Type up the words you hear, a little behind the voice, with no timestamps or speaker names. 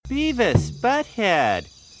Beavis, Butthead.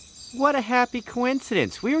 What a happy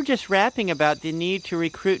coincidence. We were just rapping about the need to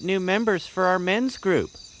recruit new members for our men's group.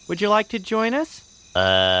 Would you like to join us?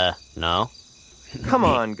 No. Come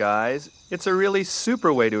on, guys. It's a really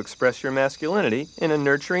super way to express your masculinity in a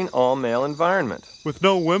nurturing all-male environment. With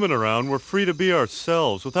no women around, we're free to be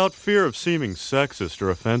ourselves without fear of seeming sexist or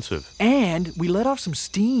offensive. And we let off some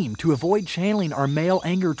steam to avoid channeling our male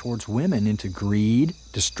anger towards women into greed,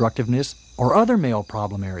 destructiveness, or other male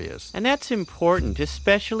problem areas. And that's important,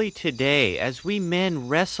 especially today, as we men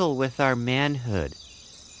wrestle with our manhood.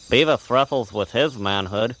 Beavis wrestles with his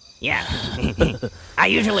manhood. Yeah. I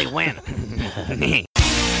usually win.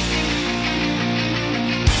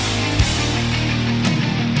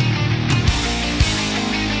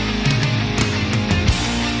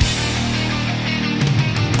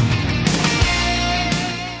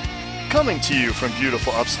 Coming to you from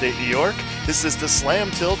beautiful upstate New York, this is the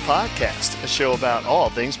Slam Tilt Podcast, a show about all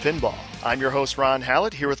things pinball. I'm your host, Ron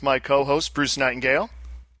Hallett, here with my co-host, Bruce Nightingale.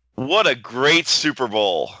 What a great Super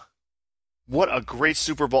Bowl. What a great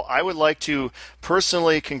Super Bowl. I would like to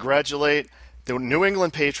personally congratulate the New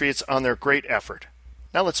England Patriots on their great effort.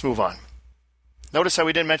 Now let's move on. Notice how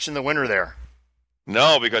we didn't mention the winner there.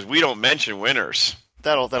 No, because we don't mention winners.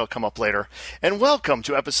 That'll come up later. And welcome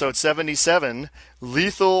to episode 77,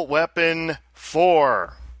 Lethal Weapon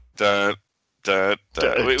 4. We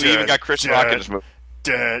even got Chris Rock in this movie.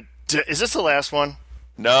 Is this the last one?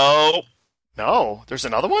 No. No, there's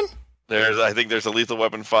another one? I think there's a Lethal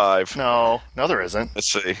Weapon 5. No, there isn't.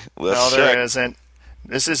 Let's see. There isn't.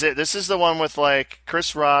 This is it. This is the one with, like,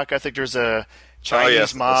 Chris Rock. I think there's a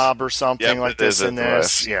Chinese mob or something like this in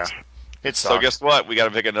this. Yeah. So guess what? We got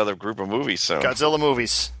to pick another group of movies soon. Godzilla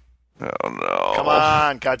movies. Oh, no. Come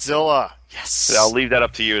on, Godzilla. Yes. I'll leave that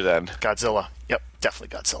up to you then. Godzilla. Yep,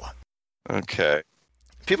 definitely Godzilla. Okay.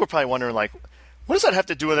 People are probably wondering, like, what does that have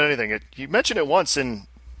to do with anything? You mentioned it once, and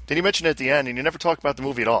then you mentioned it at the end, and you never talk about the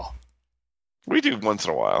movie at all. We do once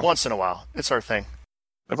in a while. Once in a while. It's our thing.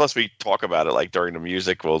 And plus, we talk about it, like, during the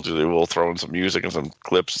music. We'll throw in some music and some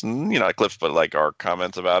clips. And, not clips, but, like, our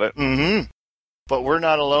comments about it. Mm-hmm. But we're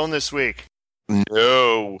not alone this week.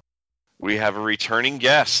 No. We have a returning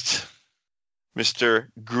guest, Mr.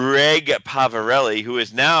 Greg Poverelli, who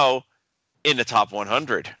is now in the top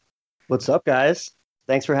 100. What's up, guys?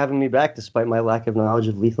 Thanks for having me back, despite my lack of knowledge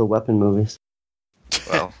of Lethal Weapon movies.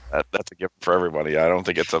 Well, that's a gift for everybody. I don't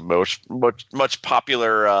think it's a much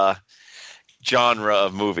popular genre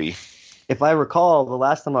of movie. If I recall, the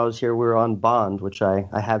last time I was here, we were on Bond, which I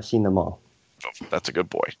have seen them all. Oh, that's a good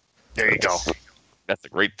boy. There you go. That's a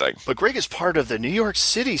great thing. But Greg is part of the New York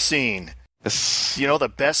City scene.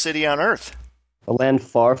 The best city on earth. A land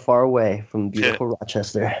far, far away from beautiful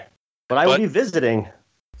Rochester. But I will be visiting.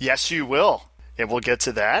 Yes, you will. And we'll get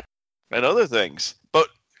to that. And other things. But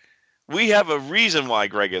we have a reason why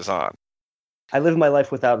Greg is on. I live my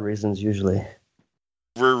life without reasons, usually.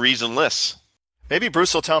 We're reasonless. Maybe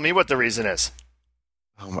Bruce will tell me what the reason is.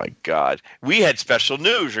 Oh, my God. We had special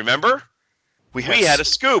news, remember? We had a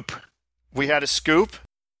scoop. We had a scoop?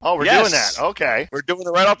 Oh, we're doing that. Okay. We're doing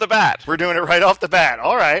it right off the bat.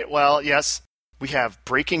 All right. Well, yes. We have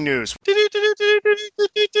breaking news.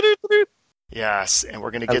 Yes, and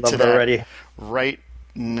we're going to get to that already. Right.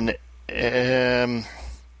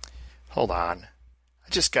 Hold on. I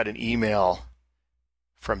just got an email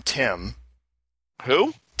from Tim.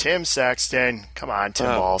 Who? Tim Saxton. Come on,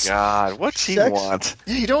 Timballs. Oh, God. What's he want?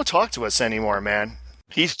 Yeah, you don't talk to us anymore, man.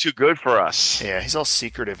 He's too good for us. Yeah, he's all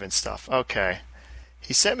secretive and stuff. Okay.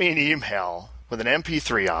 He sent me an email with an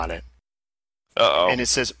MP3 on it. Uh-oh. And it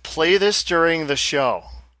says, play this during the show.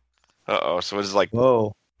 Uh-oh. So it's like...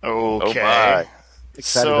 Whoa. Okay. Oh, my.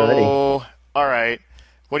 Excited already. All right.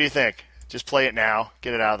 What do you think? Just play it now.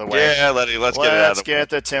 Get it out of the way. Yeah, let's get it out of the way. Let's get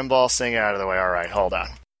the Timballs thing out of the way. All right, hold on.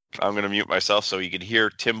 I'm going to mute myself so you can hear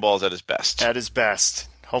Timballs at his best. At his best.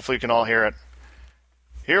 Hopefully you can all hear it.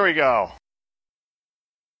 Here we go.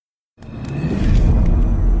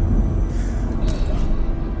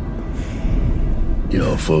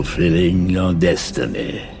 You're fulfilling your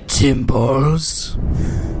destiny. Timballs.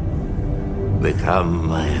 Become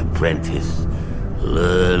my apprentice.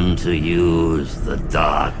 Learn to use the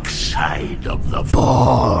dark side of the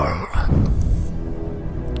ball.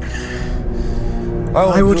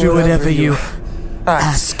 I will do whatever you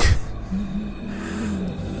ask.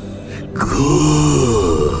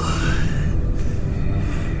 Good.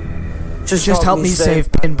 Just help me save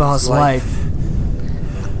Pinball's life.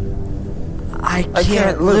 I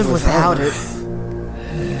can't live without it.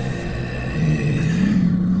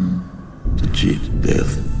 To cheat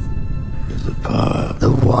death is the power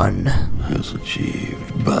the one has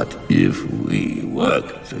achieved. But if we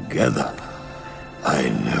work together, I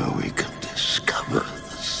know we can discover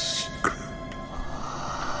the secret.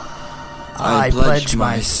 I pledge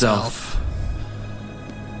myself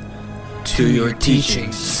to your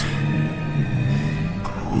teachings.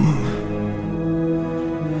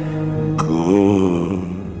 Good.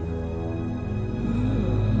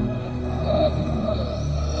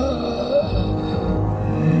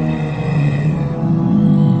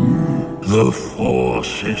 The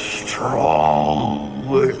Force is strong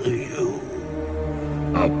with you.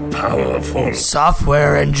 A powerful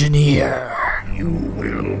Software engineer. you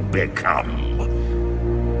will become.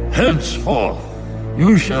 Henceforth,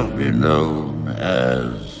 you shall be known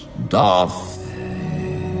as Darth.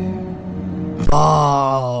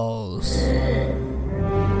 Balls.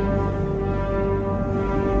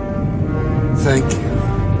 Thank you,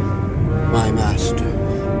 my master.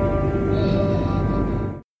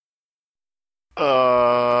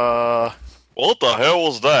 What the hell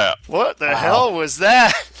was that? What the hell was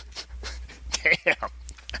that? Damn.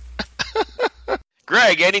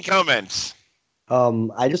 Greg, any comments?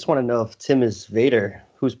 I just want to know if Tim is Vader.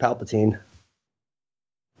 Who's Palpatine?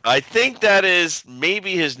 I think that is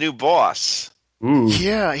maybe his new boss.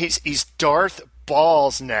 Yeah, he's Darth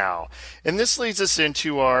Balls now. And this leads us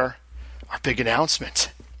into our big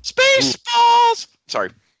announcement. Spaceballs!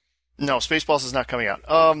 Sorry. No, Spaceballs is not coming out.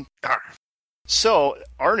 So,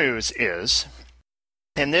 our news is,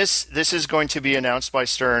 and this is going to be announced by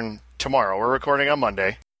Stern tomorrow. We're recording on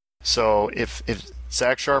Monday. So, if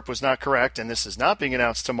Zach Sharp was not correct and this is not being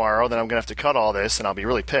announced tomorrow, then I'm going to have to cut all this and I'll be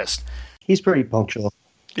really pissed. He's pretty punctual.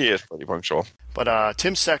 He is pretty punctual. But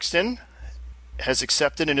Tim Sexton has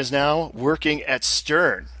accepted and is now working at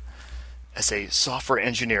Stern as a software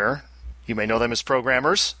engineer. You may know them as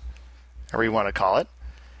programmers, however you want to call it.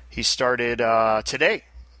 He started today,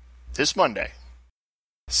 this Monday.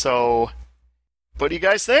 So, what do you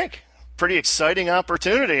guys think? Pretty exciting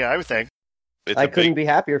opportunity, I would think. I couldn't be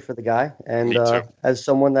happier for the guy. And as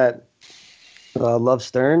someone that loves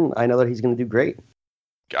Stern, I know that he's going to do great.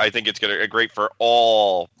 I think it's going to be great for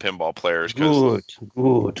all pinball players. Good.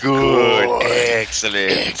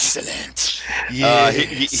 Excellent.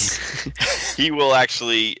 Yes. He will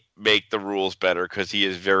actually make the rules better because he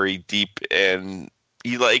is very deep and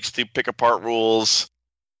he likes to pick apart rules.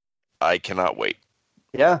 I cannot wait.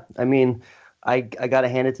 Yeah, I mean, I got to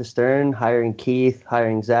hand it to Stern, hiring Keith,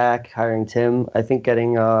 hiring Zach, hiring Tim. I think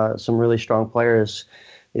getting some really strong players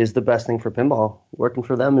is the best thing for pinball. Working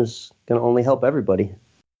for them is going to only help everybody.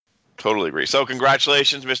 Totally agree. So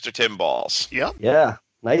congratulations, Mr. Timballs. Yep. Yeah,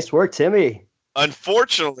 nice work, Timmy.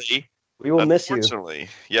 Unfortunately, we will miss you.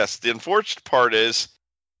 Yes, the unfortunate part is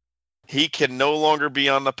he can no longer be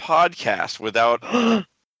on the podcast without...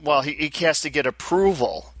 Well, he has to get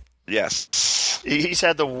approval. Yes. He's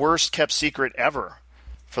had the worst kept secret ever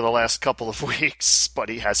for the last couple of weeks, but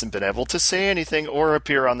he hasn't been able to say anything or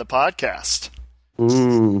appear on the podcast.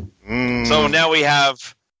 So now we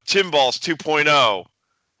have Timballs 2.0,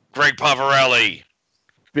 Greg Poverelli.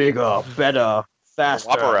 Bigger, better, faster,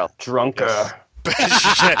 Poverelli. drunker.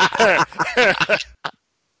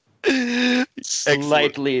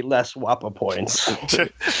 Slightly less Whopper points.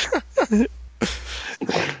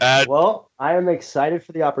 Well, I am excited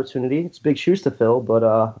for the opportunity. It's big shoes to fill, but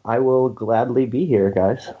I will gladly be here,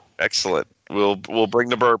 guys. Excellent. We'll bring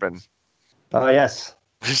the bourbon. Yes.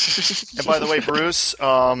 And by the way, Bruce,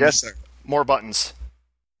 yes, sir. More buttons.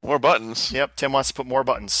 More buttons? Yep, Tim wants to put more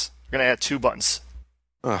buttons. We're going to add 2 buttons.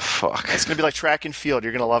 Oh, fuck. It's going to be like track and field.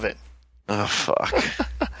 You're going to love it. Oh, fuck.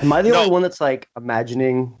 Am I the only one that's like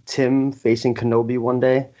imagining Tim facing Kenobi one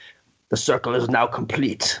day? The circle is now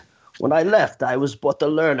complete. When I left, I was but the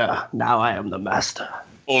learner. Now I am the master.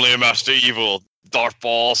 Only a master evil. Darth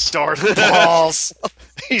Balls. Darth Balls.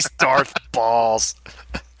 He's Darth Balls.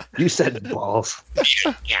 You said balls.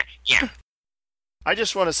 Yeah. I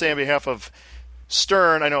just want to say on behalf of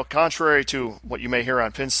Stern, I know contrary to what you may hear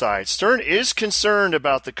on Pinside, Stern is concerned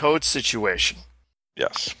about the code situation.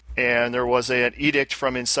 Yes. And there was an edict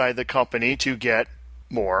from inside the company to get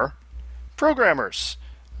more programmers.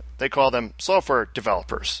 They call them software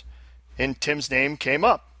developers. And Tim's name came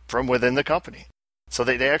up from within the company. So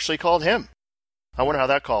they actually called him. I wonder how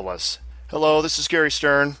that call was. Hello, this is Gary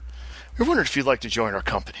Stern. We wondered if you'd like to join our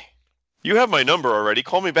company. You have my number already.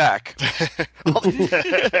 Call me back.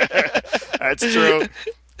 That's true.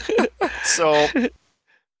 So,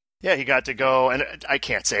 yeah, he got to go, and I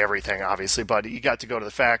can't say everything, obviously, but he got to go to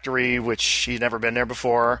the factory, which he'd never been there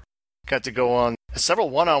before. Got to go on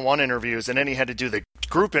several one-on-one interviews, and then he had to do the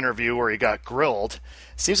group interview where he got grilled.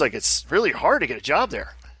 Seems like it's really hard to get a job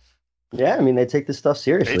there. Yeah, I mean, they take this stuff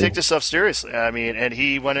seriously. They take this stuff seriously. I mean, and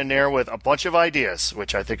he went in there with a bunch of ideas,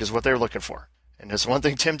 which I think is what they're looking for. And there's one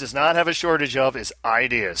thing Tim does not have a shortage of is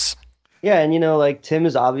ideas. Yeah, and like Tim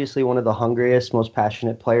is obviously one of the hungriest, most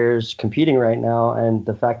passionate players competing right now, and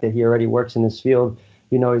the fact that he already works in this field,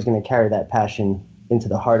 he's going to carry that passion into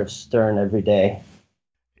the heart of Stern every day.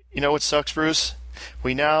 You know what sucks, Bruce?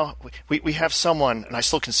 We have someone, and I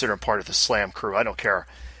still consider him part of the Slam crew. I don't care.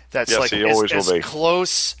 That's yes, he always as will be.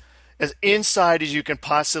 Close, as inside as you can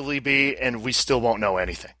possibly be, and we still won't know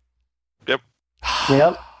anything. Yep.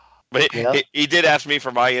 Yep. But he did ask me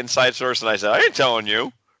for my inside source, and I said, I ain't telling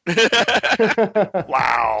you.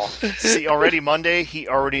 Wow. See, already Monday, he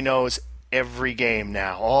already knows every game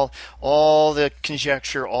now. All the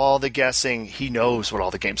conjecture, all the guessing, he knows what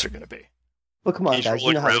all the games are going to be. Well, come on, guys.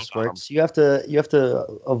 You know how this works. You have to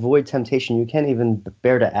avoid temptation. You can't even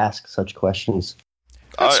bear to ask such questions.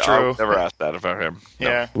 That's true. I've never asked that about him. No.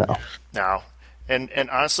 Yeah. No. And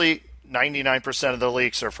honestly, 99% of the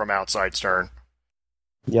leaks are from outside Stern.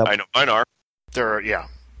 Yep. I know mine are. Yeah.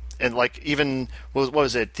 And like even, what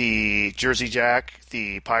was it, the Jersey Jack,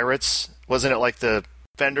 the Pirates? Wasn't it like the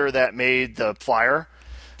vendor that made the flyer?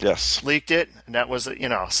 Yes. Leaked it, and that was,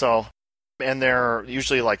 so, and they're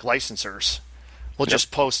usually like licensors. Will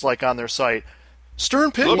just post like on their site,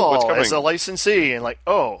 Stern Pinball as a licensee, and like,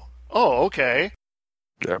 oh, okay.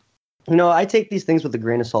 Yeah. I take these things with a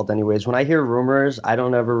grain of salt anyways. When I hear rumors, I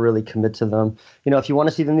don't ever really commit to them. If you want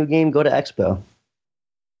to see the new game, go to Expo.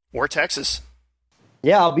 Or Texas.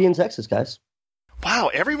 Yeah, I'll be in Texas, guys. Wow,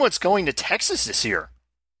 everyone's going to Texas this year.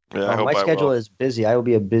 Yeah, my schedule is busy. I will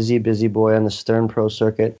be a busy, busy boy on the Stern Pro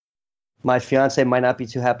circuit. My fiance might not be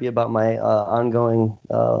too happy about my ongoing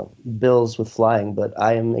bills with flying, but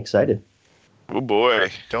I am excited. Oh, boy.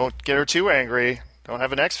 Don't get her too angry. Don't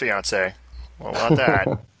have an ex-fiance. Won't want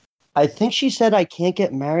that. I think she said I can't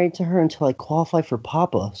get married to her until I qualify for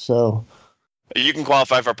Papa, so... You can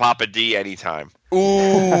qualify for Papa D anytime. Ooh.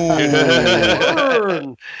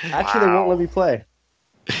 Actually, they won't let me play.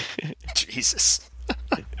 Jesus.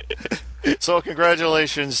 So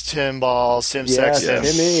congratulations, Timballs, Tim Sexton.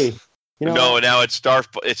 Timmy. No, now it's Darth.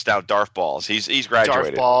 It's now Darth Balls. He's graduated.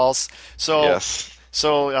 Darth Balls. So yes.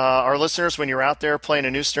 So our listeners, when you're out there playing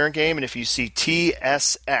a new Stern game, and if you see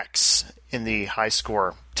TSX in the high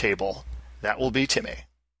score table, that will be Timmy.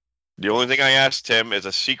 The only thing I asked Tim is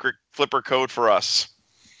a secret flipper code for us.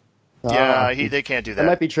 Yeah, they can't do that. That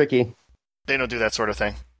might be tricky. They don't do that sort of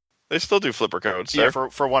thing. They still do flipper codes. Yeah, sir.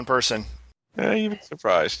 for one person. Yeah, you'd be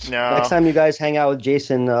surprised. No. Next time you guys hang out with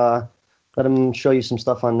Jason, let him show you some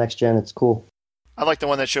stuff on Next Gen. It's cool. I like the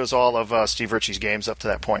one that shows all of Steve Ritchie's games up to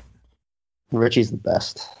that point. Ritchie's the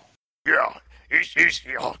best. Yeah. He's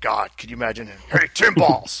oh, God. Could you imagine him? Hey,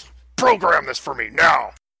 Timballs, program this for me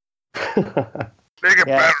now. Make it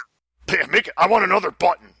better. Yeah, I want another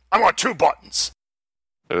button. I want 2 buttons.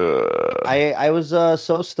 I was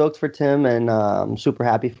so stoked for Tim, and I'm super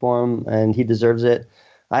happy for him, and he deserves it.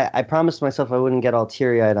 I promised myself I wouldn't get all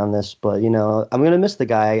teary-eyed on this, but, I'm going to miss the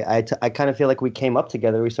guy. I kind of feel like we came up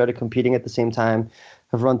together. We started competing at the same time,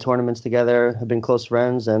 have run tournaments together, have been close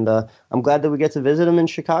friends, and I'm glad that we get to visit him in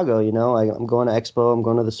Chicago. I'm going to Expo, I'm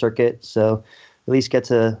going to the circuit, so at least get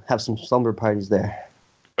to have some slumber parties there.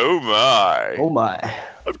 Oh, my. Oh, my.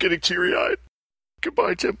 I'm getting teary-eyed.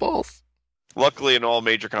 Goodbye, Timballs. Luckily, in all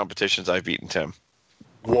major competitions, I've beaten Tim.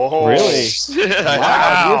 Whoa. Really? Wow. Do you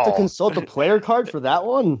have to consult the player card for that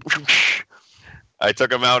one? I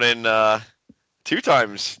took him out in 2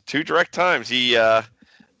 times, 2 direct times. He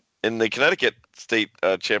in the Connecticut State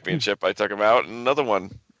Championship, I took him out, and another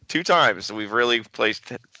one 2 times. So we've really faced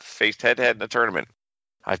head-to-head in a tournament.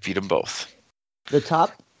 I've beat them both. The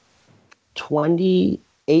top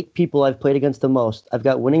 28 people I've played against the most. I've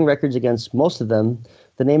got winning records against most of them.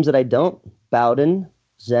 The names that I don't, Bowden,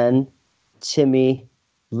 Zen, Timmy,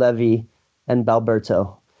 Levy, and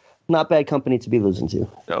Balberto. Not bad company to be losing to.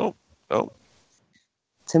 No.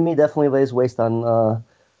 Timmy definitely lays waste on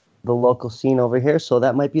the local scene over here, so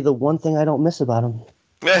that might be the one thing I don't miss about him.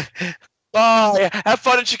 Oh, yeah. Have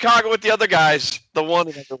fun in Chicago with the other guys. The one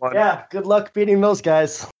and the one. Yeah, good luck beating those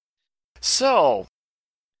guys. So,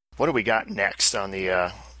 what do we got next on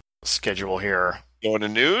the schedule here? Going to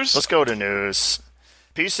news? Let's go to news.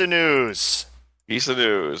 Piece of news.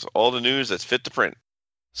 All the news that's fit to print.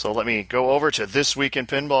 So let me go over to This Week in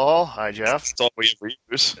Pinball. Hi, Jeff. That's all we ever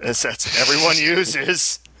use. That's everyone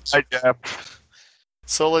uses. Hi, Jeff.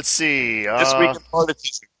 So let's see. This Week in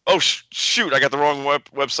Politics. Oh, shoot. I got the wrong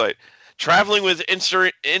website. Traveling with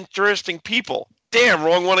interesting people. Damn,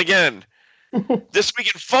 wrong one again. This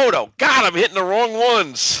Week in Photo. God, I'm hitting the wrong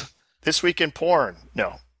ones. This Week in Porn.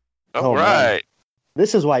 No. All right.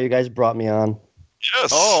 This is why you guys brought me on.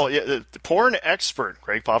 Yes. Oh, yeah, the porn expert,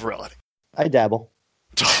 Greg Poverelli. I dabble.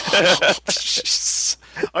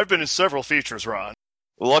 I've been in several features, Ron.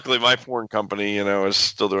 Well, luckily, my porn company, is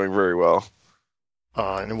still doing very well.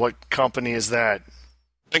 And what company is that?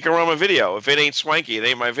 Pinkarama Video. If it ain't swanky, it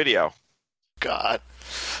ain't my video. God.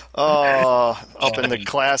 Oh, up in the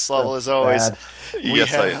class level as always. We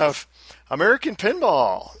have American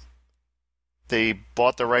Pinball. They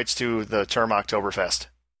bought the rights to the term Oktoberfest.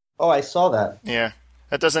 Oh, I saw that. Yeah.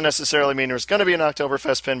 That doesn't necessarily mean there's going to be an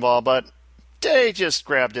Oktoberfest pinball, but they just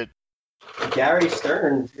grabbed it. Gary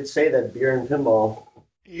Stern did say that beer and pinball.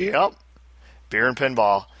 Yep. Beer and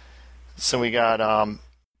pinball. So we got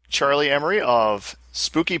Charlie Emery of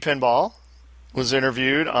Spooky Pinball was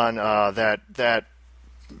interviewed on that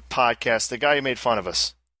podcast, the guy who made fun of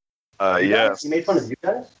us. Yes. He made fun of you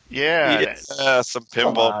guys? Yeah. Some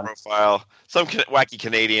pinball profile. Some wacky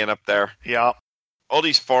Canadian up there. Yeah. All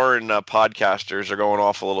these foreign podcasters are going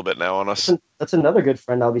off a little bit now on us. That's another good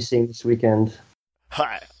friend I'll be seeing this weekend.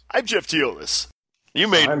 Hi, I'm Jeff Teolis. You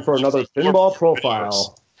made time for another pinball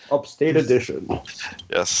profile, upstate edition.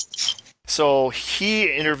 Yes. So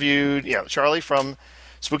he interviewed, Charlie from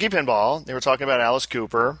Spooky Pinball. They were talking about Alice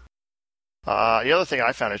Cooper. The other thing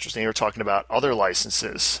I found interesting, they were talking about other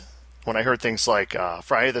licenses. When I heard things like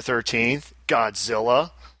Friday the 13th,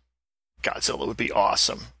 Godzilla would be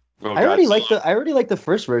awesome. Oh, I already like the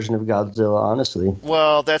first version of Godzilla, honestly.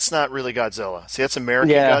 Well, that's not really Godzilla. See, that's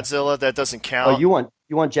American Godzilla. That doesn't count. Oh, you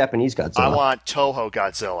want Japanese Godzilla? I want Toho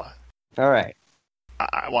Godzilla. All right.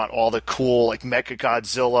 I want all the cool Mecha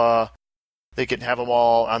Godzilla. They could have them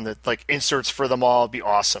all on the inserts for them all. It'd be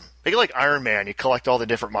awesome. Make it like Iron Man. You collect all the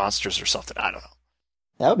different monsters or something. I don't know.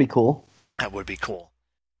 That would be cool. That would be cool.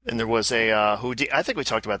 And there was a Houdini. I think we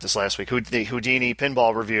talked about this last week. The Houdini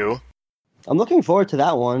pinball review. I'm looking forward to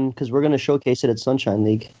that one because we're going to showcase it at Sunshine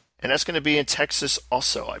League. And that's going to be in Texas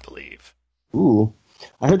also, I believe. Ooh.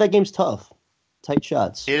 I heard that game's tough. Tight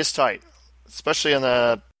shots. It is tight. Especially on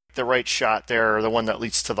the right shot there, the one that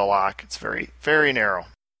leads to the lock. It's very, very narrow.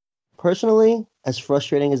 Personally, as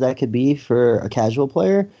frustrating as that could be for a casual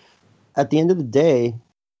player, at the end of the day,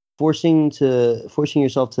 forcing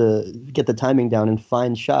yourself to get the timing down and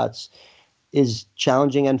find shots is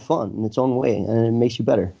challenging and fun in its own way, and it makes you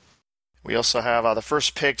better. We also have the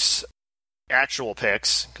first picks, actual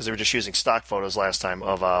picks, because they were just using stock photos last time,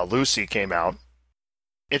 of Lucy came out.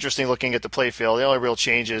 Interesting looking at the playfield. The only real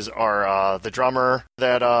changes are the drummer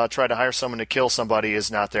that tried to hire someone to kill somebody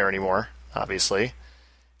is not there anymore, obviously.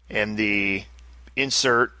 And the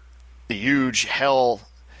insert, the huge hell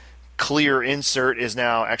clear insert, is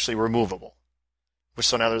now actually removable.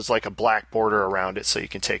 So now there's a black border around it so you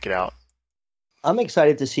can take it out. I'm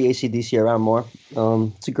excited to see AC/DC around more.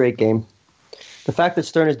 It's a great game. The fact that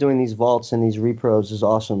Stern is doing these vaults and these repros is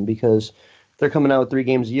awesome because they're coming out with 3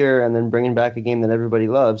 games a year and then bringing back a game that everybody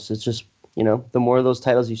loves. It's just, the more of those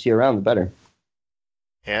titles you see around, the better.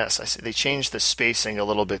 Yes, I see. They changed the spacing a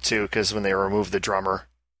little bit too because when they removed the drummer.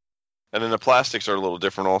 And then the plastics are a little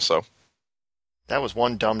different also. That was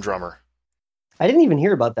one dumb drummer. I didn't even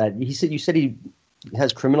hear about that. You said he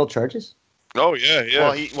has criminal charges? Oh,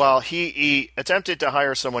 yeah. Well, he attempted to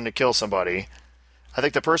hire someone to kill somebody. I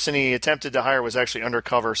think the person he attempted to hire was actually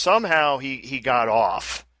undercover. Somehow he got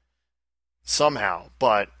off. Somehow.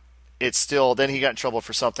 But it's still, then he got in trouble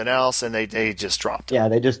for something else, and they just dropped him. Yeah,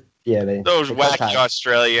 those they wacky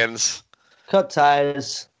Australians. Cut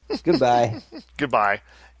ties. Goodbye. Goodbye.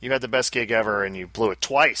 You had the best gig ever, and you blew it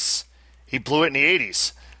twice. He blew it in the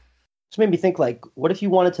 80s. This made me think, what if you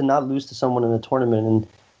wanted to not lose to someone in a tournament and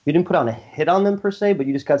you didn't put on a hit on them per se, but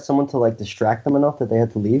you just got someone to distract them enough that they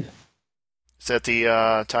had to leave? Is that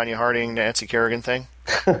the Tanya Harding, Nancy Kerrigan thing?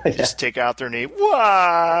 Yeah. Just take out their knee.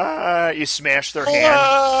 What? You smash their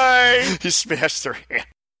hand. You smash their hand.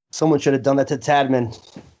 Someone should have done that to Tadman.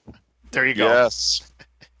 There you go. Yes.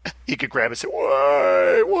 He could grab it and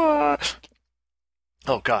say, what?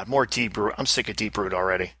 Oh, God, more Deep Root. I'm sick of Deep Root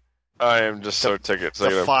already. I am just so ticket.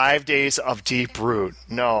 The 5 days of Deep Root.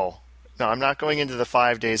 No, I'm not going into the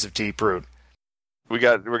 5 days of Deep Root. We're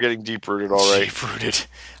getting deep rooted, all right. Deep rooted.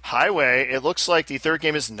 Highway. It looks like the third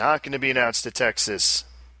game is not going to be announced to Texas.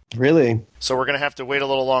 Really? So we're going to have to wait a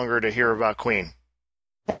little longer to hear about Queen.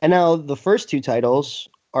 And now the first 2 titles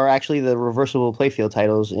are actually the reversible playfield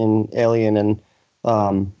titles in Alien and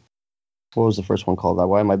what was the first one called?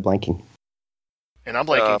 Why am I blanking? And I'm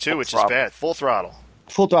blanking too, which is bad. Full Throttle.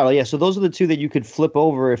 Full Throttle, yeah. So those are the 2 that you could flip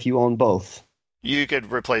over if you own both. You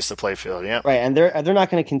could replace the playfield, yeah. Right, and they're not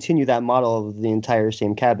going to continue that model of the entire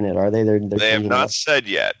same cabinet, are they? They have not said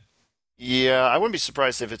yet. Yeah, I wouldn't be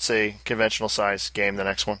surprised if it's a conventional size game, the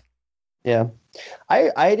next one. Yeah.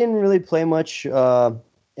 I didn't really play much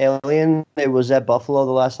Alien. It was at Buffalo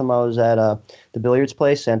the last time I was at the billiards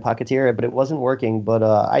place and Pocketeer, but it wasn't working. But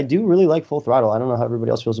I do really like Full Throttle. I don't know how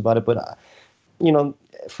everybody else feels about it, but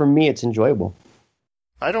for me, it's enjoyable.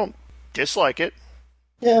 I don't dislike it.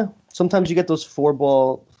 Yeah, sometimes you get those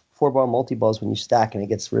four-ball multi-balls when you stack, and it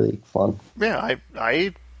gets really fun. Yeah,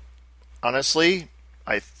 I honestly,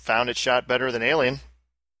 I found it shot better than Alien.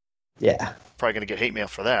 Yeah. Probably going to get hate mail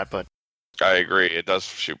for that, but... I agree. It does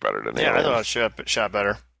shoot better than Alien. Yeah, I thought it shot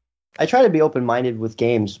better. I try to be open-minded with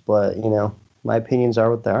games, but, my opinions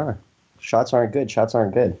are what they are. Shots aren't good.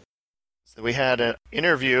 So we had an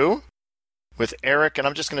interview with Eric, and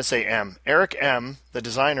I'm just going to say M. Eric M., the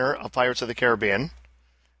designer of Pirates of the Caribbean,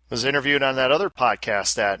 was interviewed on that other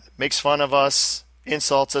podcast that makes fun of us,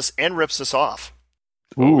 insults us, and rips us off.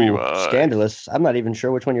 Ooh, scandalous. I'm not even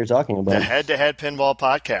sure which one you're talking about. The Head-to-Head Pinball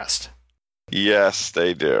Podcast. Yes,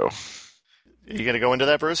 they do. Are you going to go into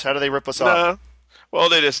that, Bruce? How do they rip us off? No. Well,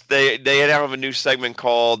 they now have a new segment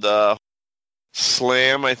called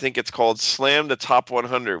Slam. I think it's called Slam the Top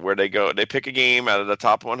 100, where they pick a game out of the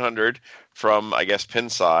top 100 from, I guess,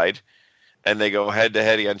 Pinside, and they go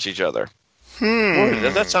head-to-head against each other.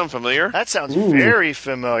 Does that sound familiar? That sounds very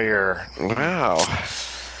familiar. Wow.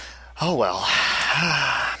 Oh, well.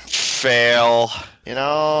 Fail.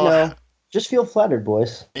 No, just feel flattered,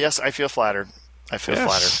 boys. Yes, I feel flattered.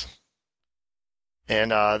 Flattered.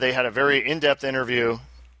 And they had a very in-depth interview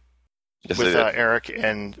with Eric,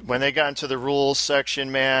 and when they got into the rules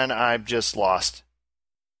section, man, I'm just lost.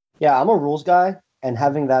 Yeah, I'm a rules guy, and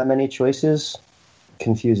having that many choices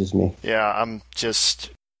confuses me. Yeah, I'm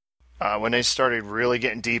just... when they started really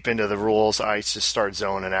getting deep into the rules, I just started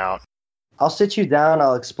zoning out. I'll sit you down,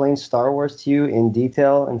 I'll explain Star Wars to you in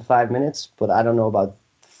detail in 5 minutes, but I don't know about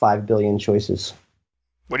 5 billion choices.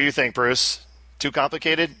 What do you think, Bruce? Too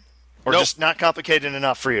complicated? Or Nope. just not complicated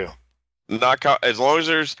enough for you? As long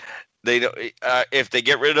as if they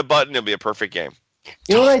get rid of the button, it'll be a perfect game.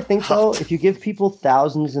 You know what I think, though? If you give people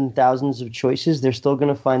thousands and thousands of choices, they're still going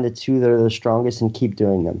to find the two that are the strongest and keep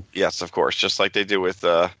doing them. Yes, of course, just like they do with...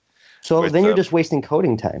 So then you're just wasting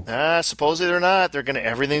coding time. Supposedly they're not.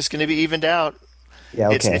 Everything's going to be evened out. Yeah,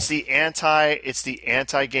 okay. It's the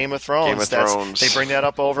anti Game of Thrones. Thrones. They bring that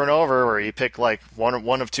up over and over, where you pick like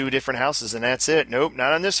one of two different houses, and that's it. Nope,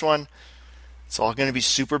 not on this one. It's all going to be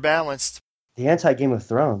super balanced. The anti Game of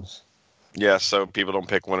Thrones. Yeah, so people don't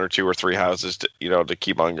pick 1 or 2 or 3 houses to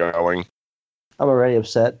keep on going. I'm already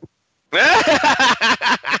upset.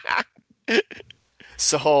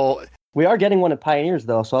 So we are getting one at Pioneers,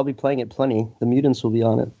 though, so I'll be playing it plenty. The mutants will be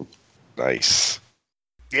on it. Nice.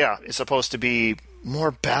 Yeah, it's supposed to be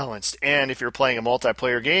more balanced, and if you're playing a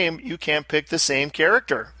multiplayer game, you can't pick the same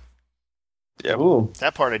character. Yeah,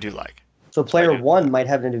 that part I do like. So player 1 might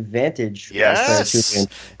have an advantage. Yes,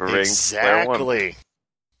 Player exactly.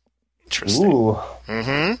 Interesting. Ooh.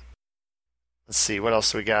 Mm-hmm. Let's see, what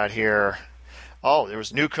else we got here? Oh, there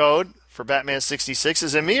was new code for Batman 66.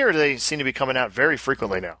 Is it me, or do they seem to be coming out very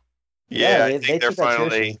frequently now? Yeah, they I think took that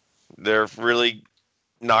seriously. they're really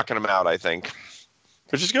knocking them out, I think,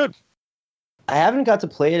 which is good. I haven't got to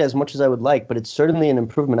play it as much as I would like, but it's certainly an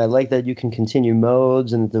improvement. I like that you can continue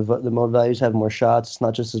modes, and the mode values have more shots. It's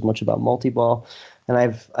not just as much about multi-ball. And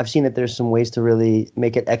I've seen that there's some ways to really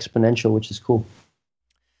make it exponential, which is cool.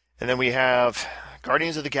 And then we have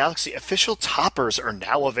Guardians of the Galaxy official toppers are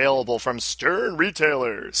now available from Stern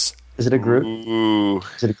retailers. Is it a Groot? Ooh.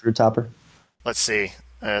 Is it a Groot topper? Let's see.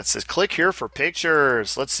 It says click here for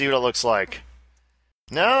pictures. Let's see what it looks like.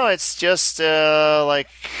 No, it's just The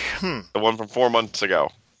one from 4 months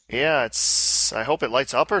ago. Yeah, it's. I hope it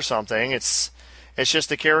lights up or something. It's just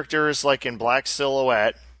the characters like in black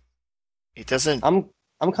silhouette. It doesn't.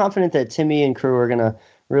 I'm confident that Timmy and crew are gonna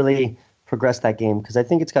really progress that game because I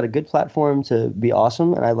think it's got a good platform to be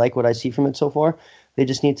awesome, and I like what I see from it so far. They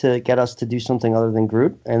just need to get us to do something other than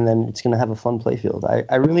Groot, and then it's going to have a fun playfield.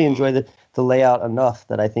 I really enjoy the layout enough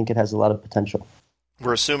that I think it has a lot of potential.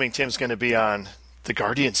 We're assuming Tim's going to be on the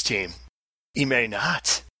Guardians team. He may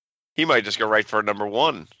not. He might just go right for number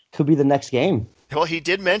 1. Could be the next game. Well, he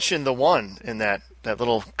did mention the 1 in that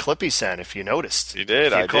little clip he sent, if you noticed. He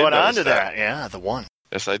did. If you caught on to that. Yeah, the 1.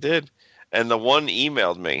 Yes, I did. And the 1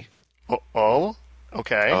 emailed me. Oh?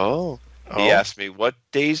 Okay. Oh. He asked me, what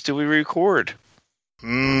days do we record?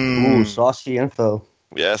 Ooh, saucy info.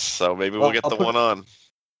 Yes, so maybe we'll get the 1 on.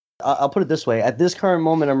 I'll put it this way. At this current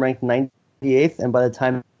moment, I'm ranked 98th, and by the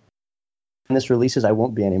time this releases, I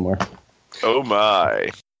won't be anymore. Oh, my.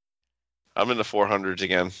 I'm in the 400s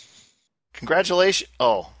again. Congratulations.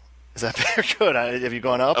 Oh, is that very good? Have you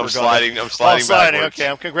gone up? I'm sliding backwards? Okay,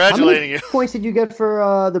 I'm congratulating you. How many points did you get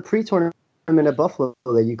for the pre-tournament tournament at Buffalo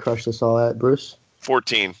that you crushed us all at, Bruce?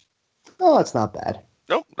 14. Oh, that's not bad.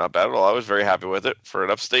 Nope, not bad at all. I was very happy with it. For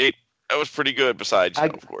an upstate, that was pretty good, besides,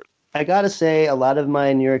 of course. I got to say, a lot of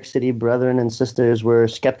my New York City brethren and sisters were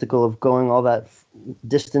skeptical of going all that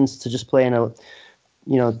distance to just play in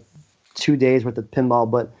 2 days worth of pinball,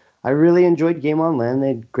 but I really enjoyed Game on Land. They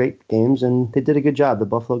had great games, and they did a good job. The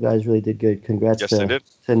Buffalo guys really did good. Congrats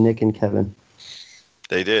to Nick and Kevin.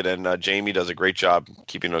 They did, and Jamie does a great job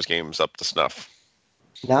keeping those games up to snuff.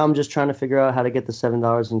 Now I'm just trying to figure out how to get the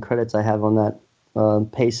 $7 in credits I have on that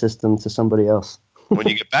pay system to somebody else. when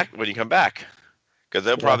you come back, because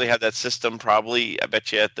they'll probably have that system. I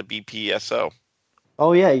bet you at the BPSO.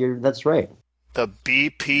 Oh yeah, that's right. The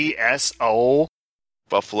BPSO.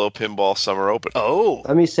 Buffalo Pinball Summer Open. Oh.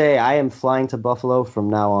 Let me say, I am flying to Buffalo from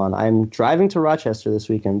now on. I'm driving to Rochester this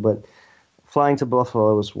weekend, but flying to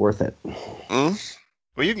Buffalo was worth it. Mm?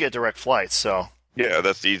 Well, you can get direct flights, so. Yeah,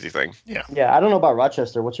 that's the easy thing. Yeah. Yeah, I don't know about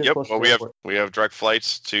Rochester. What's your closest airport? We have direct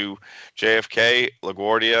flights to JFK,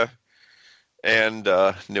 LaGuardia, and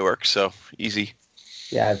Newark, so easy.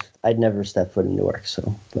 Yeah, I'd never step foot in Newark,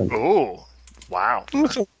 so. Oh, wow.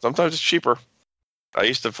 Sometimes it's cheaper. I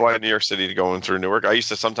used to fly to New York City to go in through Newark. I used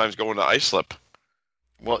to sometimes go into Islip.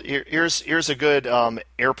 Well, here's a good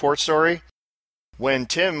airport story. When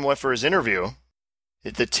Tim went for his interview,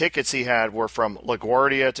 the tickets he had were from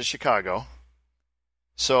LaGuardia to Chicago.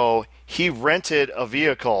 So he rented a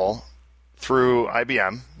vehicle through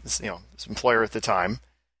IBM, his employer at the time.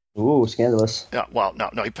 Ooh, scandalous. Well,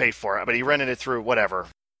 no, he paid for it, but he rented it through whatever.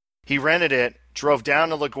 He rented it, drove down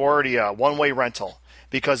to LaGuardia, one-way rental,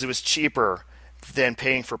 because it was cheaper than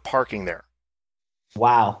paying for parking there.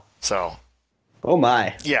 Wow. So. Oh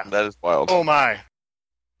my. Yeah. That is wild. Oh my.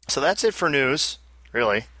 So that's it for news,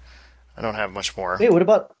 really. I don't have much more. Wait, what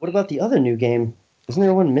about the other new game? Isn't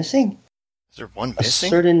there one missing? Is there one missing? A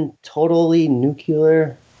certain totally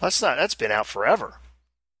nuclear. That's been out forever.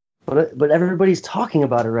 But everybody's talking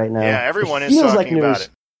about it right now. Yeah, everyone is talking about it.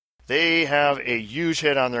 They have a huge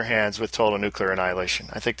hit on their hands with Total Nuclear Annihilation.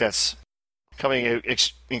 I think that's becoming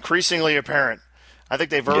increasingly apparent. I think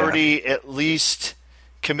they've already at least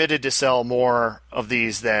committed to sell more of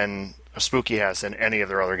these than Spooky has in any of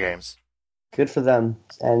their other games. Good for them,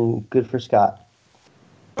 and good for Scott.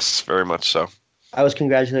 Yes, very much so. I was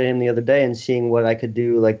congratulating him the other day and seeing what I could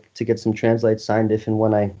do, like to get some translates signed if and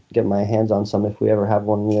when I get my hands on some. If we ever have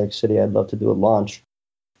one in New York City, I'd love to do a launch.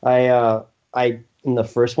 I am the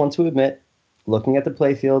first one to admit, looking at the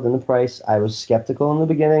playfield and the price, I was skeptical in the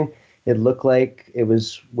beginning. It looked like it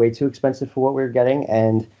was way too expensive for what we were getting,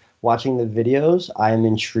 and watching the videos, I am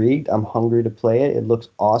intrigued. I'm hungry to play it. It looks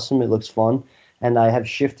awesome. It looks fun. And I have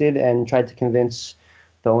shifted and tried to convince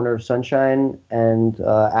the owner of Sunshine and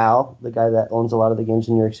Al, the guy that owns a lot of the games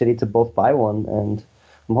in New York City, to both buy one. And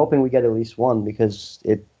I'm hoping we get at least one because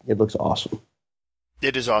it looks awesome.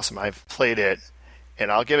 It is awesome. I've played it.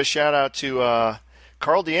 And I'll give a shout out to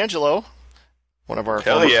Karl D'Angelo, one of our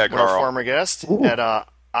former guests at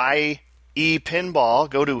IE Pinball.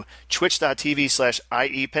 Go to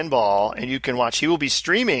twitch.tv/IE Pinball, and you can watch. He will be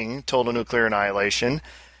streaming Total Nuclear Annihilation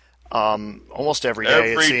almost every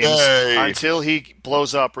day, it seems, until he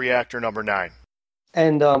blows up Reactor number 9.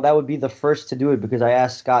 And that would be the first to do it, because I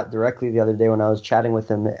asked Scott directly the other day when I was chatting with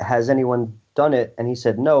him, has anyone done it? And he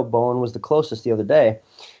said no, Bowen was the closest the other day.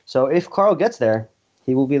 So if Karl gets there,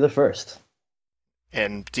 he will be the first.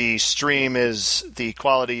 And the stream is the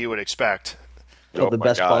quality you would expect. The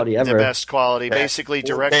best quality ever. The best quality. Basically,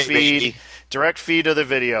 direct feed of the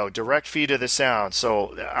video, direct feed of the sound.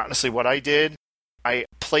 So, honestly, what I did, I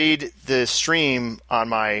played the stream on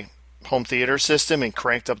my home theater system and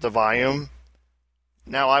cranked up the volume.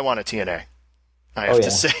 Now I want a TNA. I have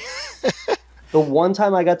to say. The one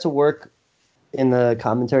time I got to work in the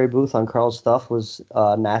commentary booth on Karl's stuff was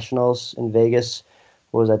Nationals in Vegas.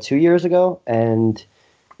 What was that, 2 years ago? And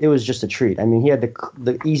it was just a treat. I mean, he had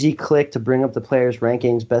the easy click to bring up the players'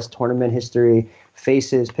 rankings, best tournament history,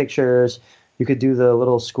 faces, pictures. You could do the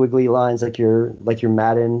little squiggly lines like your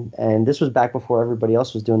Madden. And this was back before everybody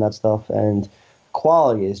else was doing that stuff. And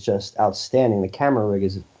quality is just outstanding. The camera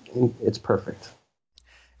rig it's perfect.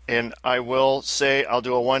 And I will say, I'll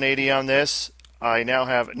do a 180 on this. I now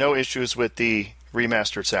have no issues with the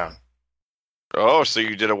remastered sound. Oh, so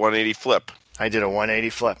you did a 180 flip. I did a 180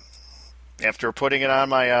 flip. After putting it on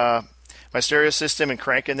my my stereo system and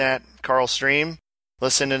cranking that Karl stream,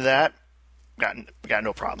 listening to that, got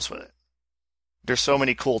no problems with it. There's so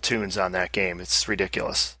many cool tunes on that game. It's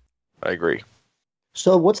ridiculous. I agree.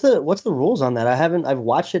 So what's the rules on that? I've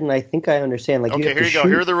watched it and I think I understand. Like, okay, here you go.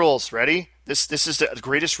 Here are the rules. Ready? This is the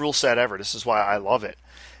greatest rule set ever. This is why I love it.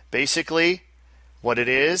 Basically, what it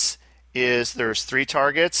is is there's 3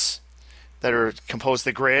 targets that are compose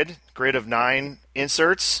the grid of 9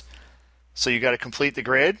 inserts. So you got to complete the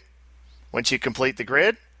grid. Once you complete the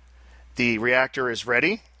grid, the reactor is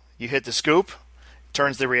ready. You hit the scoop,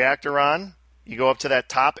 turns the reactor on. You go up to that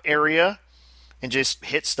top area and just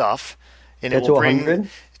hit stuff. And it will bring 100?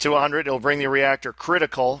 to 100. It'll bring the reactor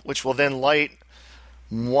critical, which will then light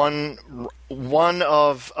one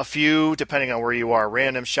of a few, depending on where you are,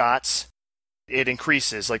 random shots. It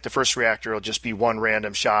increases. Like the first reactor will just be 1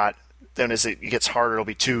 random shot. Then as it gets harder, it'll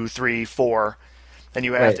be 2, 3, 4. And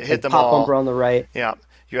you have to hit them pop all. bumper on the right. Yeah,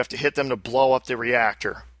 you have to hit them to blow up the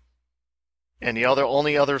reactor. And the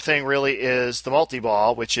only other thing really is the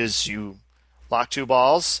multi-ball, which is you lock 2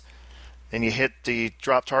 balls, and you hit the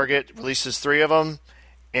drop target, releases 3 of them,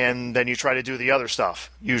 and then you try to do the other stuff,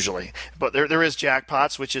 usually. But there is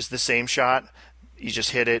jackpots, which is the same shot. You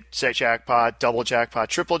just hit it, set jackpot, double jackpot,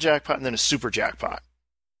 triple jackpot, and then a super jackpot.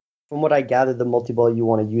 From what I gathered, the multi-ball, you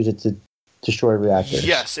want to use it to destroy reactors.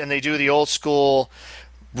 Yes, and they do the old school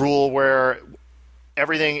rule where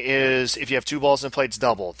everything is, if you have 2 balls in play, it's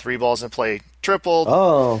doubled. 3 balls in play, tripled.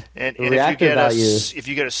 Oh, and reactor if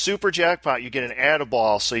you get a super jackpot, you get an add a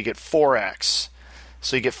ball, so you get 4x.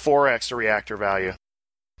 So you get 4x the reactor value.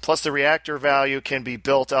 Plus the reactor value can be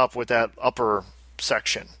built up with that upper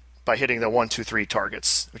section by hitting the 1, 2, 3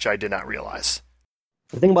 targets, which I did not realize.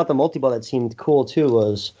 The thing about the multi-ball that seemed cool, too,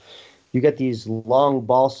 was you get these long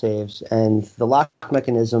ball saves, and the lock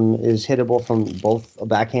mechanism is hittable from both a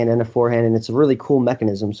backhand and a forehand, and it's a really cool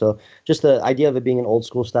mechanism. So just the idea of it being an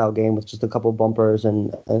old-school style game with just a couple bumpers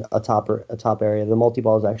and a top area, the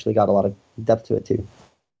multi-ball has actually got a lot of depth to it, too.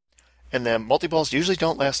 And the multi-balls usually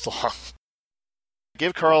don't last long.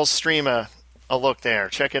 Give Karl's stream a look there.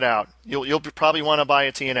 Check it out. You'll probably want to buy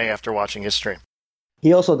a TNA after watching his stream.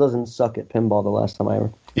 He also doesn't suck at pinball the last time I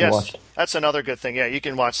watched. That's another good thing. Yeah, you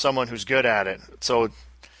can watch someone who's good at it. So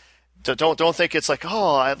don't think it's like,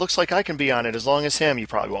 oh, it looks like I can be on it. As long as him, you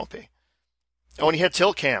probably won't be. Oh, and he had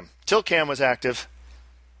tilt cam. Tilt cam was active.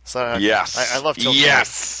 So yes. I love tilt cam.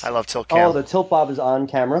 Yes. I love tilt cam. Oh, the tilt bob is on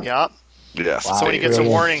camera? Yeah. Yes. Wow, so when he gets a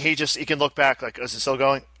warning, he can look back like, is it still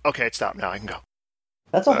going? Okay, it stopped now. I can go.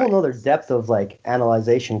 That's a whole other depth of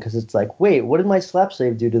analyzation, because it's like, wait, what did my slap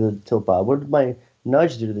save do to the tilt bob? What did my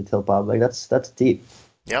nudge do to the tilt bob? That's deep.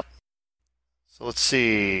 Yep. So let's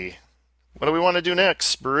see. What do we want to do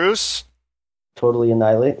next, Bruce? Totally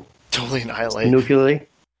annihilate. Nuclearly.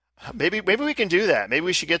 Maybe we can do that. Maybe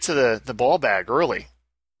we should get to the ball bag early.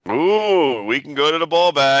 Ooh, we can go to the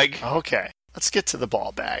ball bag. Okay, let's get to the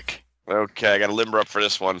ball bag. Okay, I got to limber up for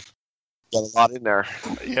this one. Got a lot in there.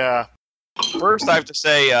 Yeah. First, I have to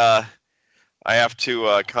say, I have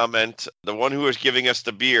to comment, the one who is giving us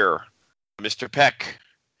the beer, Mr. Peck.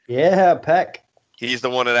 Yeah, Peck. He's the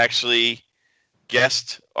one that actually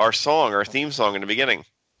guessed our theme song in the beginning.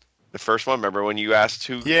 The first one, remember when you asked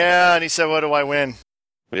who? Yeah, and he said, what do I win?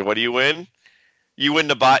 What do you win? You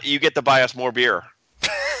get to buy us more beer.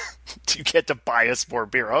 You get to buy us more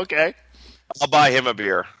beer, okay. I'll buy him a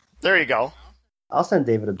beer. There you go. I'll send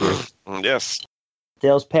David a beer. Yes.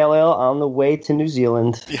 Dale's Pale Ale on the way to New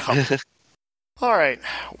Zealand. Yeah. All right,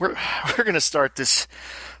 we're going to start this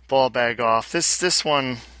ball bag off. This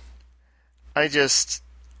one, I'm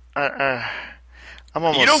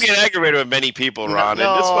almost. You don't get aggravated with many people, Ron.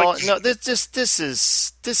 No, this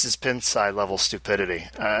is pin side level stupidity.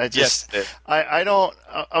 I don't.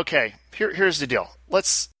 Okay, here's the deal.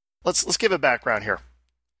 Let's give a background here.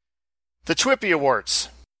 The Twippy Awards.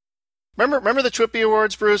 Remember the Twippy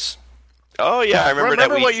Awards, Bruce? Oh yeah, I remember that.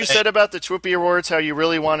 Remember what you said about the Twippy Awards? How you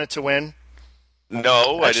really wanted to win?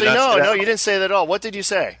 No, actually, I did not say that. No, you didn't say that at all. What did you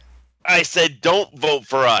say? I said, "Don't vote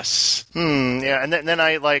for us." Yeah, and then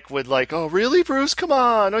I would oh really, Bruce? Come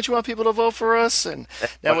on, don't you want people to vote for us? And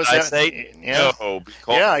that was I say yeah. no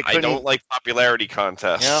because I don't like popularity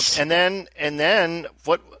contests. Yeah, and then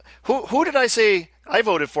what? Who did I say I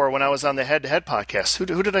voted for when I was on the Head to Head podcast?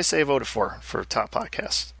 Who did I say I voted for top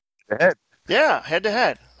podcast? Head. Yeah, Head to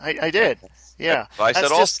Head. I did. Yeah, I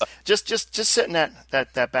said also. Just sitting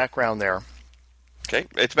that background there. Okay,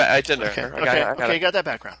 it's in there. Okay, you got that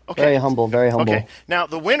background. Okay. Very humble, very humble. Okay, now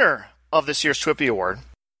the winner of this year's Twippy Award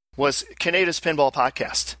was Canada's Pinball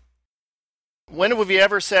Podcast. When have you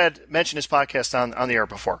ever mentioned his podcast on the air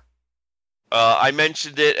before? I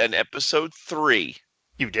mentioned it in episode 3.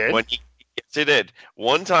 You did? Yes, I did.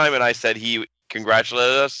 One time, and I said he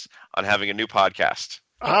congratulated us on having a new podcast.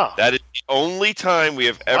 Ah. That is the only time we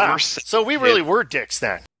have ever said. So we really were dicks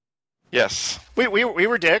then. Yes. We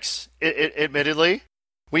were dicks, admittedly.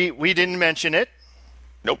 We didn't mention it.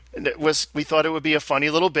 Nope. We thought it would be a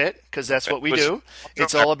funny little bit, because that's what we do.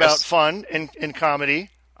 It's all about fun and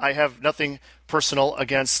comedy I have nothing personal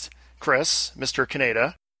against Chris, Mr.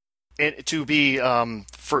 Kaneda. And to be,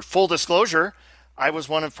 for full disclosure, I was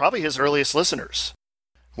one of probably his earliest listeners.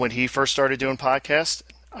 When he first started doing podcasts,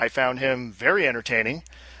 I found him very entertaining.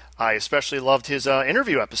 I especially loved his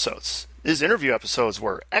interview episodes. His interview episodes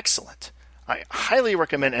were excellent. I highly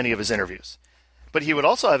recommend any of his interviews. But he would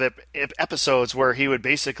also have episodes where he would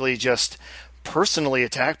basically just personally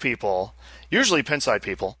attack people, usually Pinside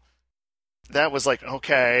people. That was like,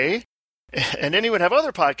 okay. And then he would have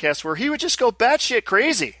other podcasts where he would just go batshit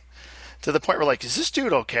crazy to the point where, like, is this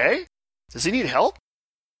dude okay? Does he need help?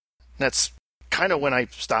 And that's kind of when I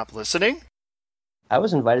stopped listening. I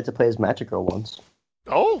was invited to play as Magic Girl once.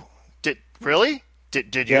 Oh, really?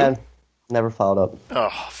 Did you? Yeah, never followed up.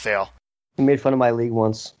 Oh, fail. He made fun of my league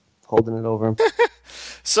once, holding it over him.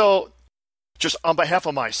 So, just on behalf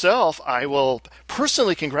of myself, I will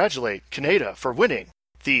personally congratulate Kaneda for winning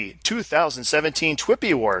the 2017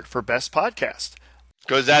 Twippy Award for Best Podcast.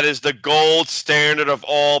 Because that is the gold standard of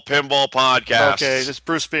all pinball podcasts. Okay, this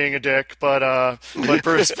Bruce being a dick, but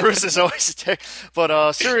Bruce is always a dick.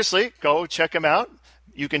 But seriously, go check him out.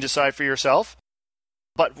 You can decide for yourself.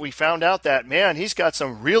 But we found out that, man, he's got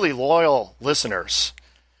some really loyal listeners.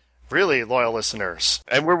 Really loyal listeners.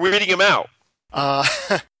 And we're reading him out.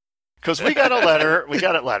 Because we got a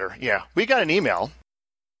letter. Yeah, we got an email.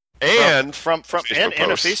 And from and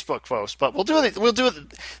a Facebook post, but we'll do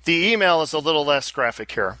the email is a little less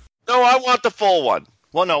graphic here. No, I want the full one.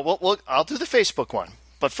 Well, no, I'll do the Facebook one,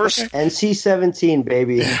 but first NC-17,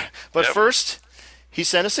 baby. But first, he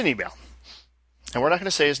sent us an email, and we're not going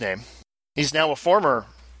to say his name. He's now a former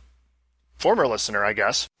listener, I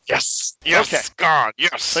guess. Yes. Okay. God.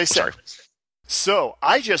 Yes. Sorry. So,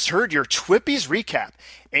 I just heard your Twippies recap,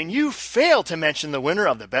 and you failed to mention the winner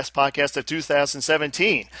of the Best Podcast of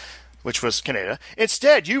 2017, which was Kaneda.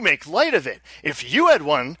 Instead, you make light of it. If you had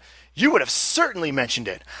won, you would have certainly mentioned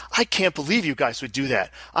it. I can't believe you guys would do that.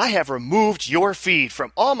 I have removed your feed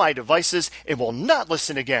from all my devices and will not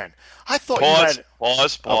listen again. I thought you had...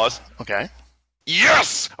 Pause. Oh, okay.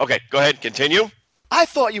 Yes! Okay, go ahead, continue. I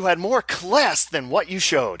thought you had more class than what you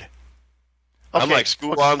showed. Okay. I'm like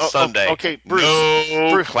school on Sunday. Okay, Bruce.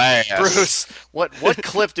 No class. Bruce, what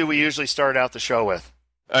clip do we usually start out the show with?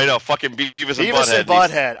 I know, fucking Beavis and Butthead. Beavis and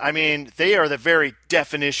Butthead. I mean, they are the very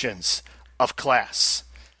definitions of class.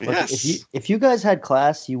 Look, Yes. if you guys had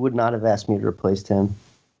class, you would not have asked me to replace Tim.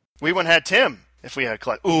 We wouldn't have had Tim if we had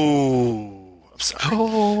class. Ooh, I'm sorry.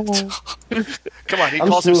 Oh. Come on, he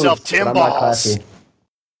calls himself Timballs.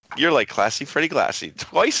 You're like Classy Freddy Glassy.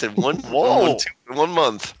 Twice in one, Whoa. in 1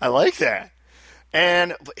 month. I like that.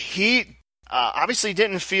 And he obviously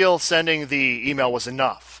didn't feel sending the email was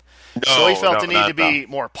enough. So he felt the need to be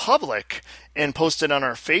more public and post it on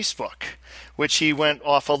our Facebook, which he went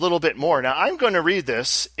off a little bit more. Now, I'm going to read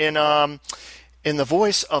this in the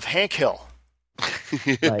voice of Hank Hill.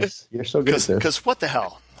 Nice. You're so good at this. Because what the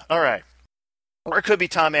hell? All right. Or it could be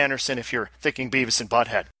Tom Anderson if you're thinking Beavis and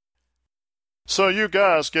Butthead. So you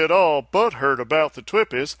guys get all butthurt about the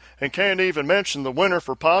Twippies and can't even mention the winner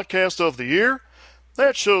for Podcast of the Year?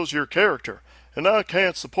 That shows your character, and I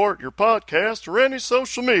can't support your podcast or any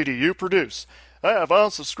social media you produce. I have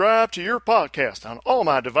unsubscribed to your podcast on all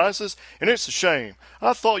my devices, and it's a shame.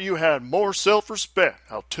 I thought you had more self-respect.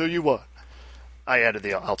 I'll tell you what. I added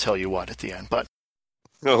the I'll tell you what at the end, but...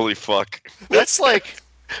 Holy fuck. That's like...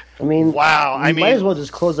 I mean, wow. I mean, might as well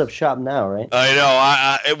just close up shop now, right?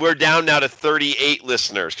 I know. We're down now to 38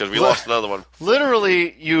 listeners because we lost another one.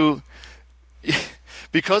 Literally,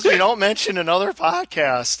 because we don't mention another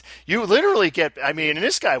podcast, you literally get, I mean, and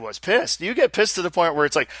this guy was pissed. You get pissed to the point where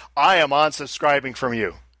it's like, I am unsubscribing from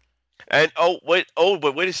you. And,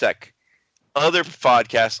 but wait a sec. Other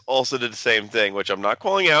podcasts also did the same thing, which I'm not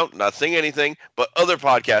calling out, not saying anything, but other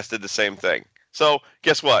podcasts did the same thing. So,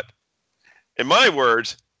 guess what? In my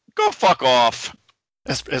words, go fuck off.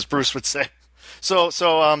 As Bruce would say. So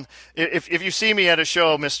if you see me at a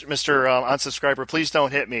show, Mr. Unsubscriber, please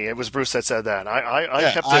don't hit me. It was Bruce that said that.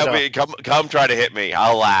 I kept it up. Come try to hit me.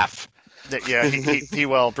 I'll laugh. Yeah, he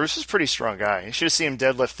will. Bruce is a pretty strong guy. You should have seen him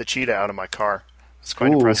deadlift the cheetah out of my car. It's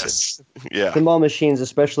quite impressive. Yeah. Pinball machines,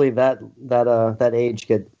 especially that age,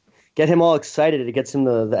 get him all excited. It gets him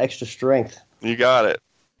the extra strength. You got it.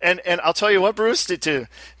 And I'll tell you what, Bruce, to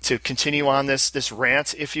continue on this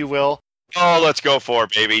rant, if you will. Oh, let's go for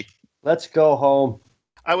it, baby. Let's go home.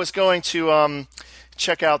 I was going to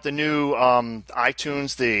check out the new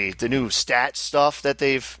iTunes, the new stat stuff that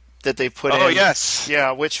they've put in. Oh, yes.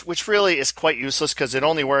 Yeah, which really is quite useless because it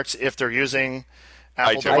only works if they're using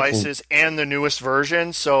Apple devices and the newest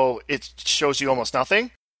version, so it shows you almost nothing.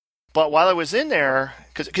 But while I was in there,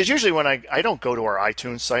 because usually when I don't go to our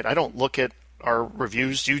iTunes site, I don't look at our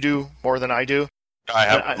reviews. You do more than I do. I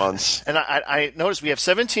have months. And I noticed we have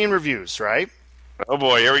 17 reviews, right? Oh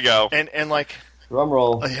boy, here we go. And like, drum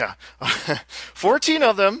roll. Yeah, 14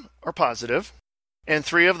 of them are positive, and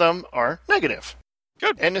 3 of them are negative.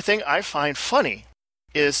 Good. And the thing I find funny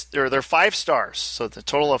is they're 5 stars, so the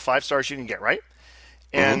total of 5 stars you can get, right?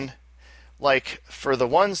 And like for the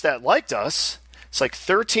ones that liked us, it's like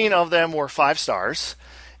 13 of them were 5 stars,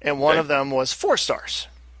 and one of them was 4 stars.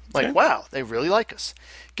 Like, wow, they really like us.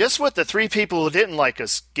 Guess what the 3 people who didn't like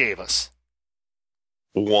us gave us?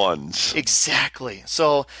 1s. Exactly.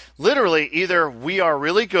 So literally either we are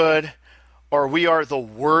really good or we are the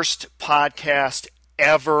worst podcast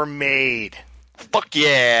ever made. Fuck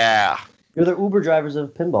yeah. You're the Uber drivers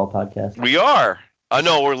of Pinball Podcast. We are.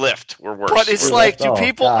 No, we're Lyft. We're worse. But it's We're like, Lyft. do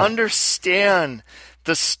people God. understand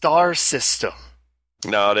the star system?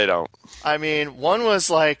 No, they don't. I mean, one was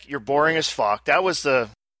like, you're boring as fuck. That was the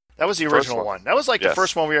original one. That was like the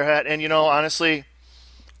first one we ever had. And, you know, honestly,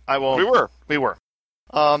 I won't. We were.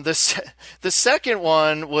 The second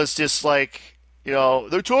one was just like, you know,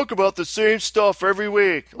 they talk about the same stuff every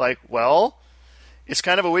week. Like, well, it's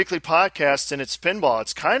kind of a weekly podcast and it's pinball.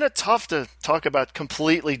 It's kind of tough to talk about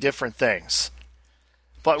completely different things.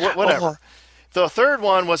 But whatever. The third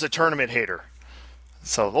one was a tournament hater.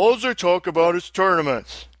 So all they talk about is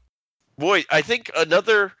tournaments. Boy, I think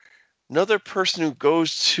another person who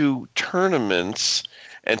goes to tournaments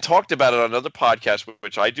and talked about it on another podcast,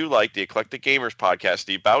 which I do like, the Eclectic Gamers podcast.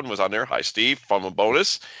 Steve Bowden was on there. Hi, Steve, from a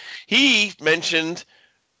bonus. He mentioned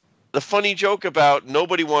the funny joke about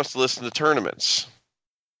nobody wants to listen to tournaments.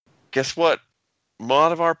 Guess what? A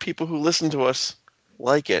lot of our people who listen to us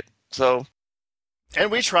like it. So, and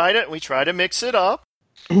we tried it. We tried to mix it up.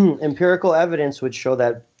 Empirical evidence would show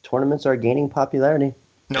that tournaments are gaining popularity.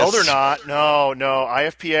 No, they're not. No.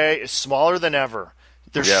 IFPA is smaller than ever.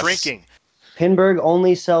 They're shrinking. Pinburg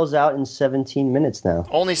only sells out in 17 minutes now.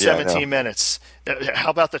 Only 17 minutes.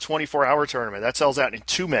 How about the 24-hour tournament? That sells out in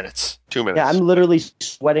 2 minutes. 2 minutes. Yeah, I'm literally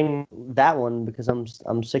sweating that one because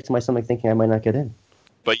I'm sick to my stomach thinking I might not get in.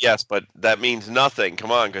 But that means nothing.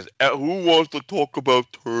 Come on, because who wants to talk about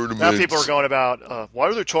tournaments? Now people are going about, why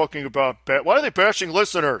are they talking about, why are they bashing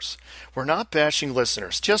listeners? We're not bashing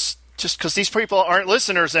listeners, just because these people aren't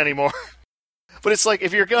listeners anymore. But it's like,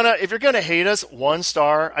 if you're gonna hate us, 1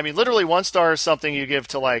 star, I mean, literally 1 star is something you give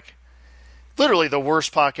to, like, literally the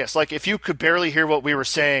worst podcast. Like, if you could barely hear what we were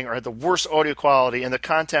saying or had the worst audio quality and the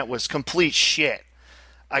content was complete shit,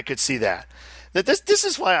 I could see that. This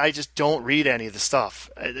is why I just don't read any of the stuff,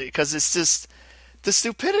 because it's just the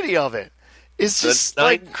stupidity of it is just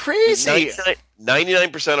like crazy.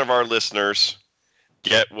 99% of our listeners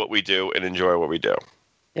get what we do and enjoy what we do.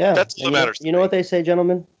 Yeah, that's what matters. You know what they say,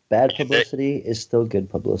 gentlemen? Bad publicity is still good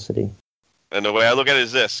publicity. And the way I look at it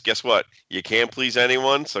is this: guess what? You can't please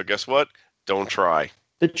anyone, so guess what? Don't try.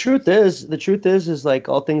 The truth is like,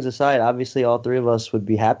 all things aside, obviously all 3 of us would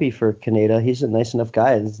be happy for Kaneda. He's a nice enough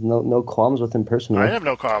guy. There's no qualms with him personally. I have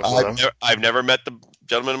no qualms with him. I've never met the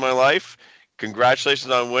gentleman in my life.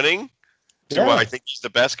 Congratulations on winning. Do I think he's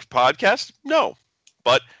the best podcast? No.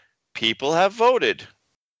 But people have voted.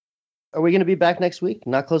 Are we going to be back next week?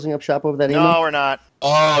 Not closing up shop over that email? No, we're not.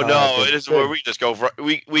 Oh, no. It is where we just go.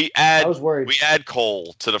 We add. I was worried. We add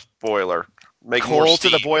coal to the boiler. Make coal more to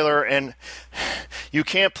the boiler, and you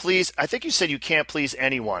can't please. I think you said you can't please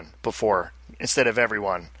anyone before instead of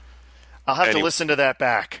everyone. I'll have to listen to that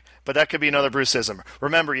back, but that could be another Bruceism.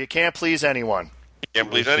 Remember, you can't please anyone. You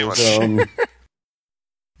can't please anyone.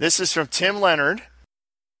 This is from Tim Leonard.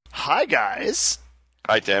 Hi, guys.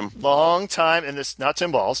 Hi, Tim. Long time, and this not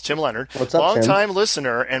Timballs, Tim Leonard. What's up, Long Tim? time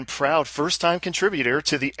listener and proud first-time contributor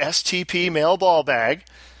to the STP mail ball bag.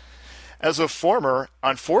 As a former,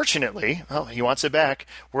 unfortunately, he wants it back,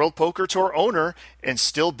 World Poker Tour owner and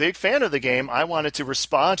still big fan of the game, I wanted to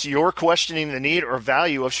respond to your questioning the need or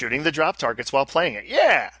value of shooting the drop targets while playing it.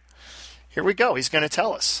 Yeah! Here we go. He's going to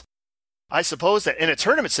tell us. I suppose that in a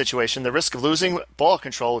tournament situation, the risk of losing ball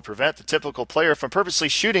control would prevent the typical player from purposely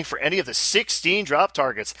shooting for any of the 16 drop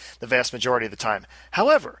targets the vast majority of the time.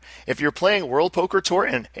 However, if you're playing World Poker Tour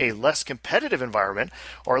in a less competitive environment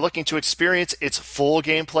or looking to experience its full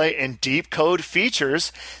gameplay and deep code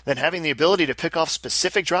features, then having the ability to pick off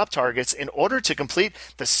specific drop targets in order to complete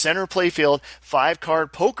the center playfield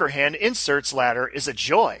 5-card poker hand inserts ladder is a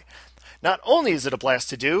joy. Not only is it a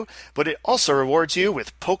blast to do, but it also rewards you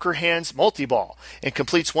with Poker Hands Multi-Ball and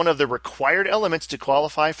completes one of the required elements to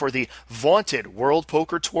qualify for the vaunted World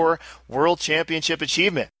Poker Tour World Championship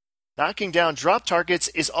achievement. Knocking down drop targets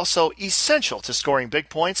is also essential to scoring big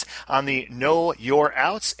points on the Know Your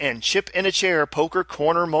Outs and Chip in a Chair poker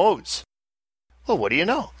corner modes. Well, what do you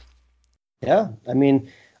know? Yeah, I mean,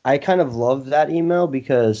 I kind of love that email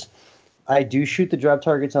because I do shoot the drop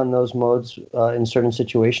targets on those modes in certain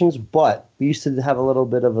situations, but we used to have a little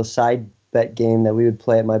bit of a side bet game that we would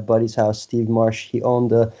play at my buddy's house, Steve Marsh. He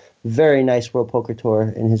owned a very nice World Poker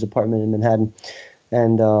Tour in his apartment in Manhattan,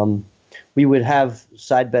 and we would have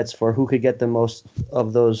side bets for who could get the most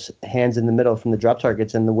of those hands in the middle from the drop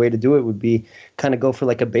targets, and the way to do it would be kind of go for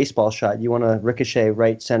like a baseball shot. You want to ricochet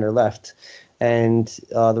right, center, left. And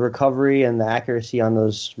the recovery and the accuracy on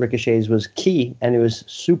those ricochets was key, and it was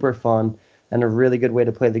super fun and a really good way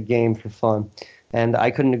to play the game for fun. And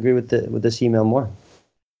I couldn't agree with this email more.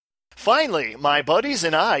 Finally, my buddies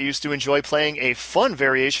and I used to enjoy playing a fun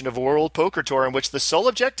variation of World Poker Tour in which the sole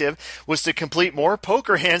objective was to complete more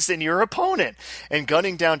poker hands than your opponent, and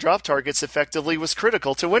gunning down drop targets effectively was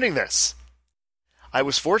critical to winning this. I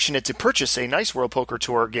was fortunate to purchase a nice World Poker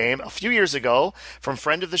Tour game a few years ago from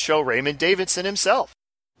friend of the show Raymond Davidson himself.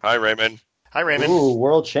 Hi, Raymond. Hi, Raymond. Ooh,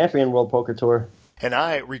 world champion World Poker Tour. And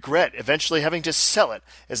I regret eventually having to sell it,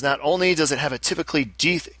 as not only does it have a typically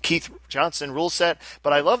Keith Johnson rule set,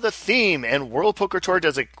 but I love the theme, and World Poker Tour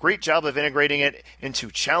does a great job of integrating it into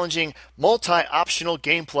challenging, multi-optional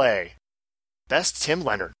gameplay. Best, Tim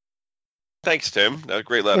Leonard. Thanks, Tim. That was a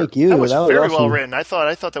great letter. Thank you. That was very awesome. well written. I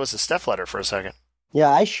thought that was a Steph letter for a second. Yeah,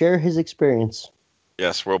 I share his experience.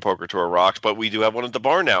 Yes, World Poker Tour rocks, but we do have one at the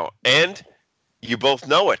bar now, and you both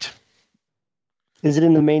know it. Is it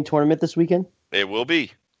in the main tournament this weekend? It will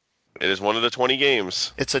be. It is one of the 20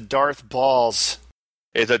 games. It's a Darth Balls.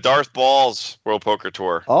 It's a Darth Balls World Poker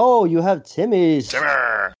Tour. Oh, you have Timmy's.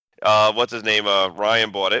 Timmer. What's his name?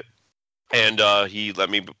 Ryan bought it, and he let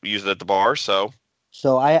me use it at the bar, so...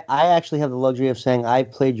 So I actually have the luxury of saying I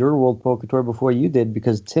played your World Poker Tour before you did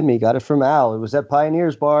because Timmy got it from Al. It was at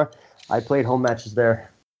Pioneers Bar. I played home matches there.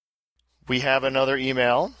 We have another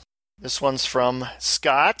email. This one's from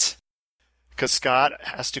Scott, because Scott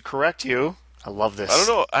has to correct you. I love this. I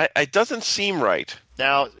don't know. It doesn't seem right.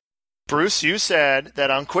 Now, Bruce, you said that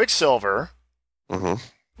on Quicksilver... Mm-hmm.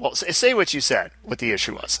 Well, say what you said, what the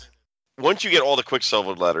issue was. Once you get all the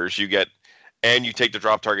Quicksilver letters, and you take the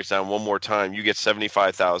drop targets down one more time, you get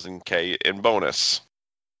 75,000 K in bonus.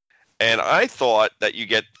 And I thought that you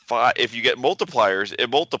get if you get multipliers,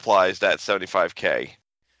 it multiplies that 75K.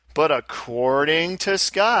 But according to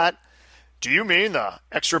Scott, do you mean the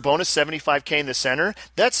extra bonus 75K in the center?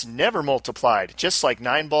 That's never multiplied, just like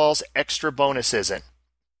 9 balls extra bonus isn't.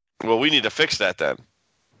 Well, we need to fix that then.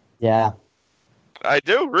 Yeah. I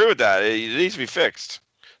do agree with that. It needs to be fixed.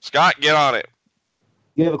 Scott, get on it.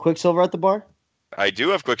 You have a Quicksilver at the bar? I do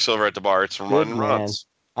have Quicksilver at the bar. It's from Run and Runs.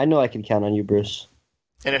 I know I can count on you, Bruce.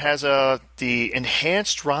 And it has the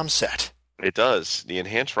enhanced ROM set. It does. The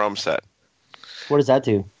enhanced ROM set. What does that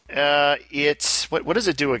do? What does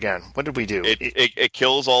it do again? What did we do? It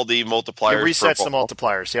kills all the multipliers. It resets the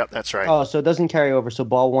multipliers. Yep, that's right. Oh, so it doesn't carry over. So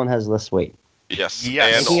ball one has less weight. Yes.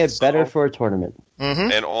 Making it better for a tournament.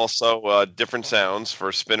 Mm-hmm. And also different sounds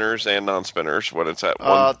for spinners and non-spinners when it's at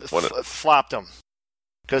one. Flopped them.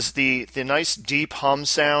 Because the nice deep hum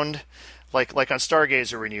sound, like on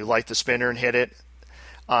Stargazer when you light the spinner and hit it,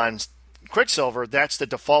 on Quicksilver, that's the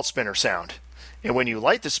default spinner sound. And when you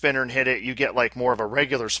light the spinner and hit it, you get like more of a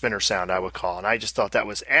regular spinner sound, I would call. And I just thought that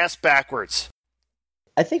was ass backwards.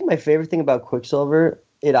 I think my favorite thing about Quicksilver,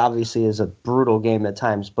 it obviously is a brutal game at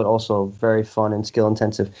times, but also very fun and skill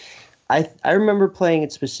intensive. I remember playing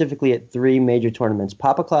it specifically at 3 major tournaments,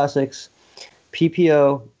 Papa Classics,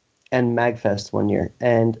 PPO, and MagFest one year.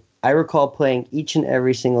 And I recall playing each and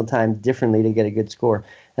every single time differently to get a good score.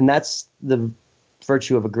 And that's the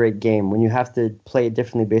virtue of a great game, when you have to play it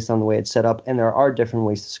differently based on the way it's set up, and there are different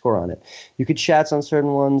ways to score on it. You could shats on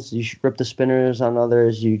certain ones, you rip the spinners on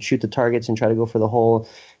others, you shoot the targets and try to go for the hole.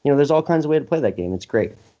 There's all kinds of ways to play that game. It's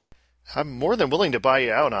great. I'm more than willing to buy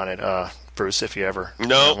you out on it, Bruce, if you ever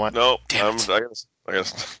want. No. Damn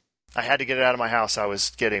it. I had to get it out of my house. I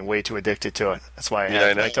was getting way too addicted to it. That's why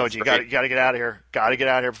I told you, you got to get out of here. Got to get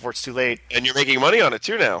out of here before it's too late. And you're making money on it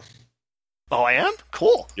too now. Oh, I am?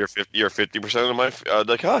 Cool. You're 50% of my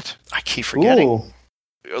the cut. I keep forgetting.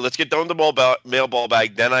 Ooh. Let's get down the mail ball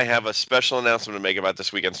bag. Then I have a special announcement to make about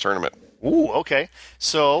this weekend's tournament. Ooh, okay.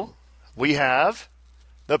 So we have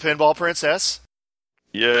the Pinball Princess.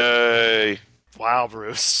 Yay! Wow,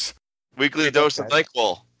 Bruce. Weekly dose of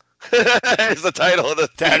NyQuil. Is the title of the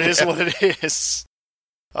That is what it is.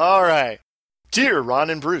 All right. Dear Ron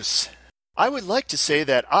and Bruce, I would like to say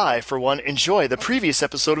that I, for one, enjoy the previous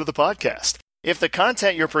episode of the podcast. If the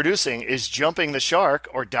content you're producing is jumping the shark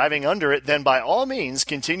or diving under it, then by all means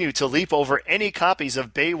continue to leap over any copies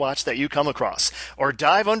of Baywatch that you come across, or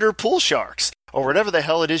dive under pool sharks, or whatever the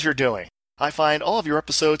hell it is you're doing. I find all of your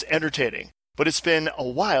episodes entertaining, but it's been a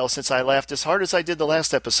while since I laughed as hard as I did the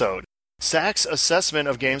last episode. Zach's assessment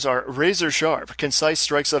of games are razor-sharp, concise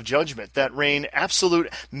strikes of judgment that rain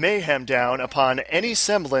absolute mayhem down upon any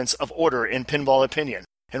semblance of order in pinball opinion,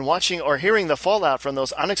 and watching or hearing the fallout from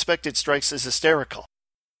those unexpected strikes is hysterical.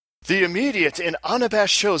 The immediate and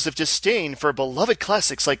unabashed shows of disdain for beloved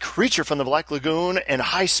classics like Creature from the Black Lagoon and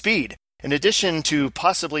High Speed, in addition to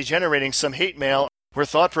possibly generating some hate mail, were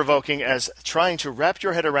thought-provoking as trying to wrap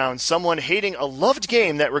your head around someone hating a loved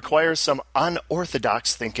game that requires some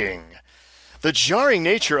unorthodox thinking. The jarring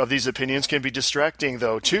nature of these opinions can be distracting,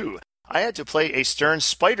 though, too. I had to play a Stern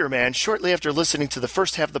Spider-Man shortly after listening to the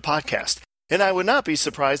first half of the podcast, and I would not be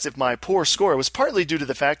surprised if my poor score was partly due to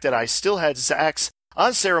the fact that I still had Zach's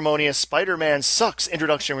unceremonious Spider-Man sucks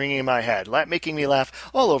introduction ringing in my head, making me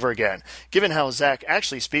laugh all over again. Given how Zach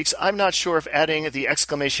actually speaks, I'm not sure if adding the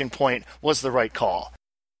exclamation point was the right call.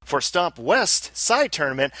 For Stomp West side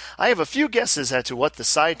tournament, I have a few guesses as to what the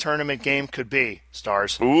side tournament game could be.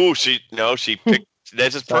 Stars. Ooh, she picked.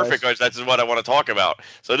 This is perfect, guys. This is what I want to talk about.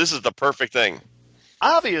 So this is the perfect thing.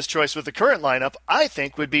 Obvious choice with the current lineup, I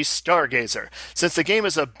think, would be Stargazer, since the game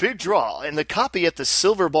is a big draw and the copy at the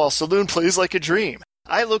Silver Ball Saloon plays like a dream.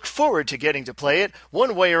 I look forward to getting to play it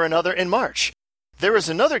one way or another in March. There is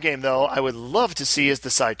another game, though, I would love to see as the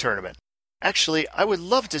side tournament. Actually, I would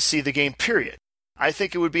love to see the game, period. I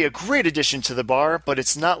think it would be a great addition to the bar, but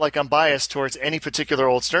it's not like I'm biased towards any particular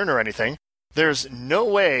old Stern or anything. There's no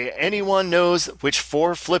way anyone knows which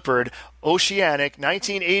four-flippered, oceanic,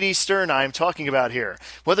 1980 Stern I'm talking about here.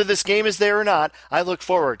 Whether this game is there or not, I look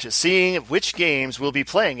forward to seeing which games we'll be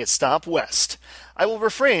playing at Stomp West. I will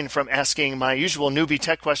refrain from asking my usual newbie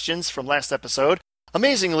tech questions from last episode.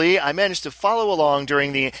 Amazingly, I managed to follow along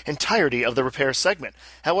during the entirety of the repair segment.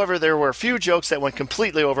 However, there were a few jokes that went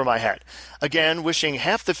completely over my head. Again, wishing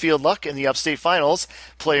half the field luck in the Upstate Finals,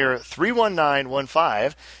 player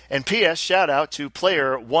 31915, and P.S. shout out to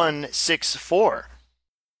player 164.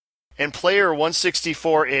 And player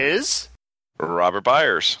 164 is? Robert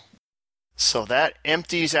Byers. So that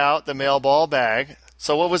empties out the mail ball bag.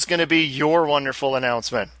 So what was going to be your wonderful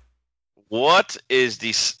announcement? What is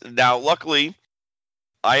the... Now, luckily,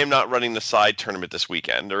 I am not running the side tournament this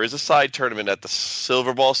weekend. There is a side tournament at the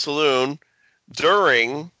Silver Ball Saloon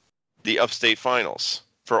during the Upstate Finals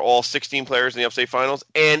for all 16 players in the Upstate Finals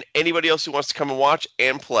and anybody else who wants to come and watch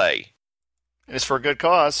and play. And it's for a good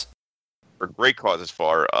cause. For a great cause. It's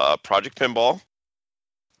for Project Pinball.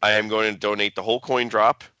 I am going to donate the whole coin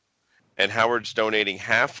drop, and Howard's donating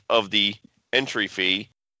half of the entry fee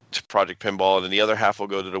to Project Pinball, and then the other half will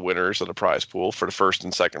go to the winners of the prize pool for the first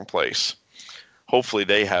and second place. Hopefully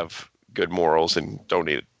they have good morals and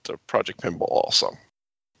donate it to Project Pinball also.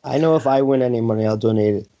 I know if I win any money, I'll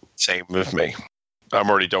donate it. Same with me. I'm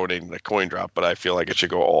already donating the coin drop, but I feel like it should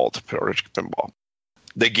go all to Project Pinball.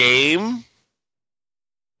 The game,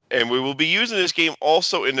 and we will be using this game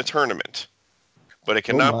also in the tournament, but it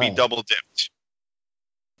cannot be double dipped.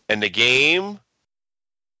 And the game,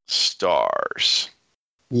 Stars.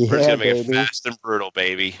 Yeah, We're just going to make baby. it fast and brutal,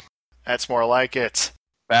 baby. That's more like it.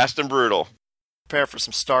 Fast and brutal. Prepare for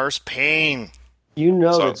some Stars pain. You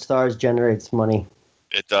know that Stars generates money.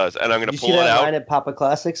 It does, and I'm going to pull You see it that out. line at Papa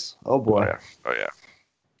Classics? Oh, boy. Oh, yeah.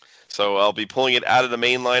 So I'll be pulling it out of the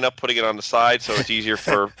main lineup, putting it on the side, so it's easier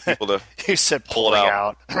for people to You said pull it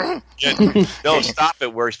out. No, stop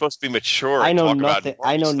it. We're supposed to be mature. I know and talk nothing. About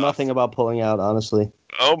I know stuff. nothing about pulling out, honestly.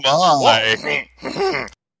 Oh my!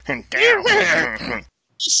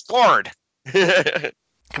 He scored.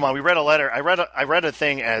 Come on, we read a letter. I read a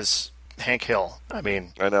thing as Hank Hill. I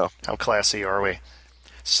mean, I know. How classy are we?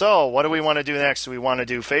 So, what do we want to do next? Do we want to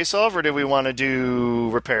do face-off or do we want to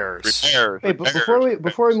do repairs? Wait, but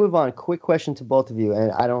before we move on, quick question to both of you,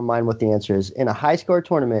 and I don't mind what the answer is. In a high-score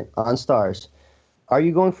tournament on Stars, are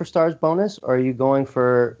you going for Stars bonus or are you going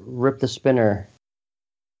for Rip the Spinner?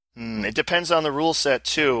 It depends on the rule set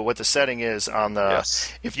too. What the setting is on the.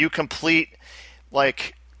 Yes. If you complete,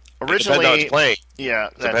 like It originally, depends on its playing. Yeah,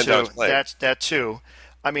 It that depends on too. its playing. That too.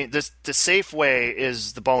 I mean, the safe way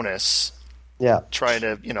is the bonus. Yeah. Try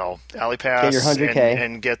to alley pass Get your 100K.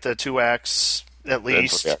 and get the 2x at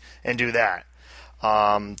least yeah. and do that.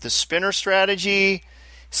 The spinner strategy.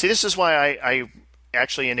 See, this is why I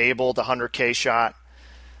actually enabled the 100K shot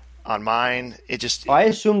on mine. It just I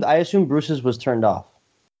assumed Bruce's was turned off.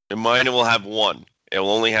 And mine will have one. It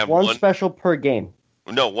will only have one special per game.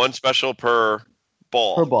 No, one special per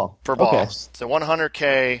ball. Per ball. Per ball. Okay. So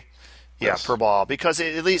 100K, Yeah, per ball, because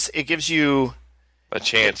at least it gives you a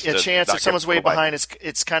chance. If someone's way behind,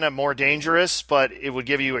 it's kind of more dangerous, but it would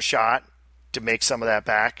give you a shot to make some of that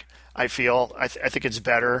back. I feel. I think it's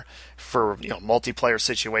better for multiplayer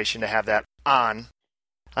situation to have that on.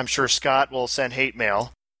 I'm sure Scott will send hate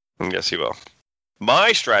mail. Yes, he will.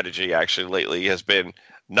 My strategy actually lately has been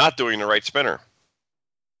not doing the right spinner.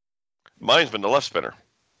 Mine's been the left spinner.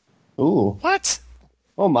 Ooh. What?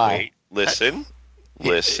 Oh my. Wait, listen.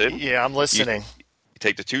 Yeah, I'm listening. You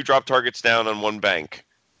take the 2 drop targets down on one bank.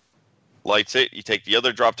 Lights it. You take the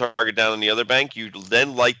other drop target down on the other bank. You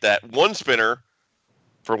then light that one spinner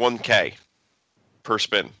for 1K per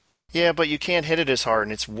spin. Yeah, but you can't hit it as hard,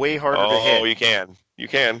 and it's way harder to hit. Oh, you can. You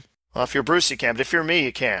can. Well, if you're Bruce, you can, but if you're me,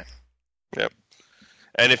 you can't. Yep.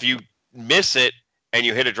 And if you miss it and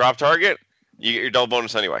you hit a drop target, you get your double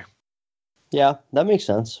bonus anyway. Yeah, that makes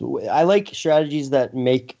sense. I like strategies that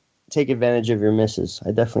take advantage of your misses.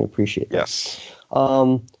 I definitely appreciate that. Yes.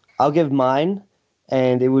 I'll give mine,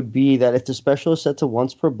 and it would be that if the special is set to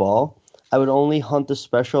once per ball, I would only hunt the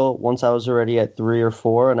special once I was already at 3 or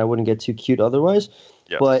 4, and I wouldn't get too cute otherwise.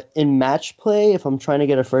 Yes. But in match play, if I'm trying to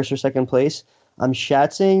get a first or second place, I'm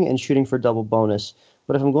shatzing and shooting for double bonus.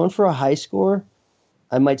 But if I'm going for a high score,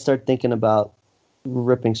 I might start thinking about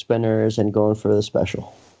ripping spinners and going for the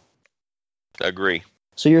special. Agree.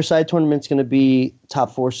 So your side tournament's going to be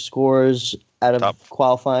top 4 scores out of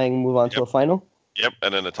qualifying, move on to a final? Yep,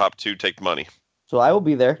 and then the top 2 take the money. So I will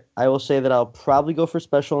be there. I will say that I'll probably go for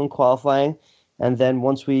special in qualifying, and then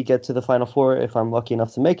once we get to the final 4, if I'm lucky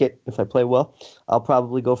enough to make it, if I play well, I'll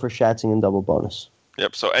probably go for shatzing and double bonus.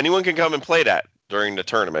 Yep, so anyone can come and play that during the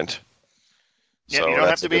tournament. Yeah, so you don't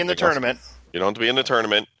have to be in the tournament. You don't have to be in the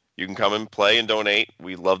tournament. You can come and play and donate.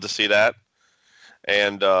 We'd love to see that.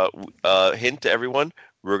 And hint to everyone,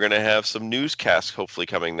 we're going to have some newscasts hopefully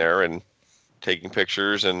coming there and taking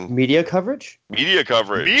pictures and... Media coverage? Media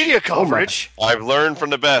coverage. I've learned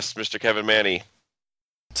from the best, Mr. Kevin Manny.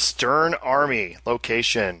 Stern Army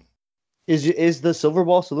location. Is the Silver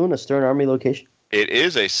Ball Saloon a Stern Army location? It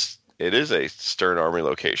is a Stern Army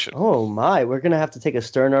location. Oh my, we're going to have to take a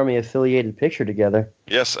Stern Army affiliated picture together.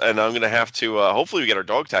 Yes, and I'm going to have to, hopefully we get our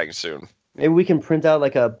dog tagging soon. Maybe we can print out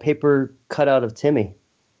like a paper cutout of Timmy.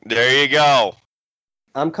 There you go.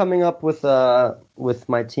 I'm coming up with my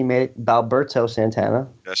teammate Balberto Santana.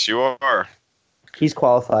 Yes, you are. He's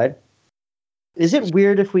qualified. Is it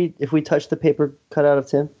weird if we touch the paper cutout of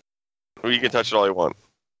Tim? Well, you can touch it all you want.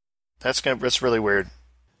 That's really weird.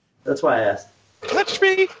 That's why I asked. Touch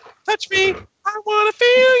me, I want to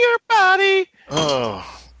feel your body.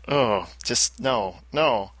 Just no.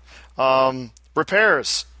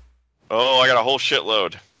 Repairs. Oh, I got a whole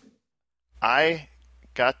shitload. I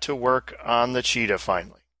got to work on the cheetah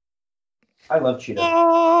finally. I love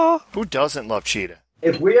cheetah. Who doesn't love cheetah?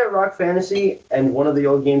 If we're at Rock Fantasy and one of the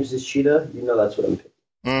old games is cheetah, you know that's what I'm picking.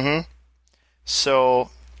 Mm-hmm. So,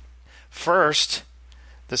 first,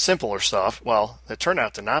 the simpler stuff. Well, it turned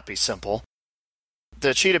out to not be simple.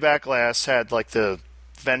 The cheetah back glass had like the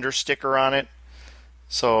vendor sticker on it.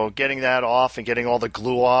 So getting that off and getting all the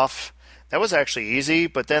glue off, that was actually easy.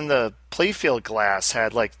 But then the playfield glass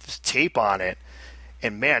had like tape on it.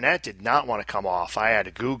 And man, that did not want to come off. I had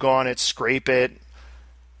to goog on it, scrape it.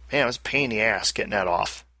 Man, it was a pain in the ass getting that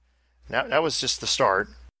off. That was just the start.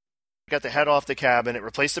 Got the head off the cabinet,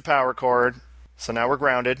 replaced the power cord. So now we're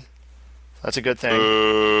grounded. That's a good thing.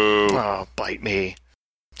 Oh, bite me.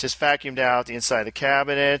 Just vacuumed out the inside of the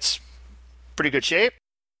cabinet. Pretty good shape.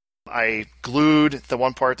 I glued the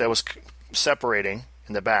one part that was separating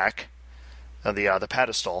in the back of the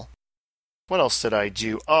pedestal. What else did I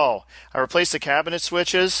do? Oh, I replaced the cabinet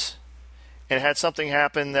switches, and it had something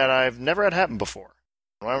happen that I've never had happen before.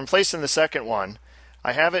 When I'm replacing the second one,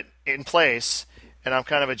 I have it in place, and I'm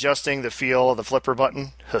kind of adjusting the feel of the flipper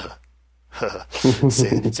button.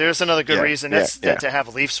 See, there's another good reason to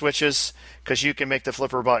have leaf switches, because you can make the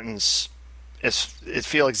flipper buttons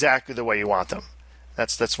feel exactly the way you want them.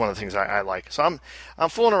 That's one of the things I like. So I'm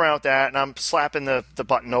fooling around with that, and I'm slapping the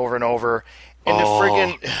button over and over,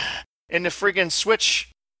 and the friggin'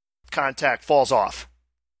 switch contact falls off.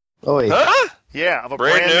 Oh, yeah. Huh? Yeah, of a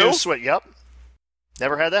brand new switch. Yep.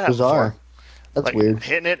 Never had that happen before. That's weird.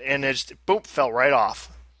 Hitting it, and it just, boom, fell right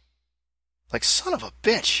off. Like, son of a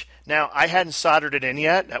bitch. Now, I hadn't soldered it in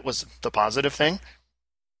yet. That was the positive thing.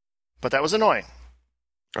 But that was annoying.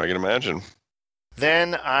 I can imagine.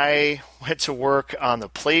 Then I went to work on the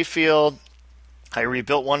playfield. I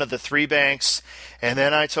rebuilt one of the 3 banks, and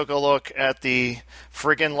then I took a look at the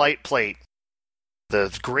friggin' light plate.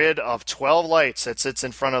 The grid of 12 lights that sits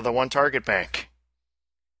in front of the one target bank.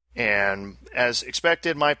 And as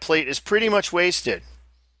expected, my plate is pretty much wasted.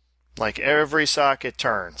 Like every socket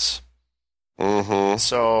turns. Mm-hmm.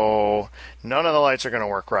 So none of the lights are going to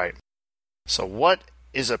work right. So what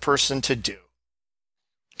is a person to do?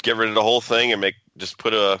 Get rid of the whole thing and just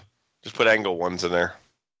put angle ones in there.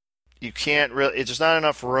 You can't really. It's just not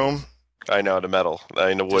enough room. I know, the metal.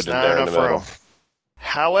 I know wood Just in not there in the enough metal. room.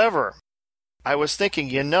 However, I was thinking,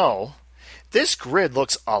 this grid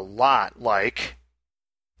looks a lot like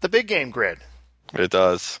the big game grid. It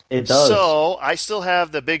does. It does. So I still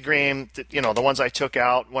have the big game, the ones I took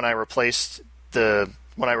out when I replaced the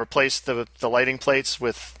lighting plates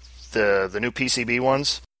with the new PCB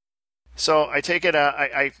ones. So I take it out.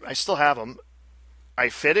 I still have them. I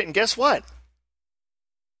fit it, and guess what?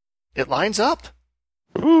 It lines up.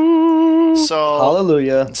 So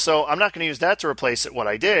hallelujah. So I'm not going to use that to replace it. What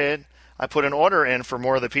I did, I put an order in for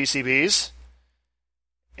more of the PCBs,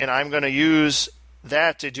 and I'm going to use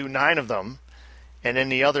that to do 9 of them. And in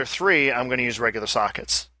the other 3, I'm going to use regular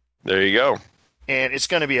sockets. There you go. And it's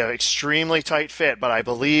going to be an extremely tight fit, but I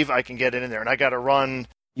believe I can get it in there. And I got to run.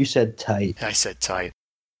 You said tight. I said tight.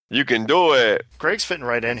 You can do it. Greg's fitting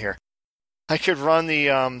right in here. I could run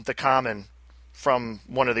the common from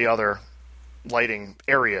one of the other lighting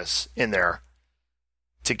areas in there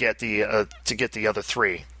to get the other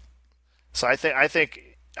 3. So I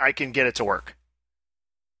think I can get it to work.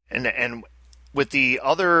 And with the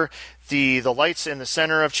lights in the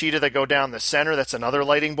center of Cheetah that go down the center, that's another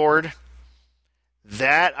lighting board.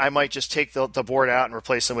 That I might just take the board out and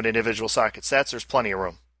replace them with individual sockets. There's plenty of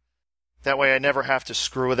room. That way I never have to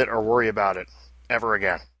screw with it or worry about it ever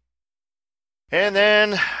again. And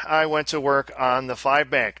then I went to work on the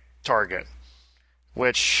 5-bank target,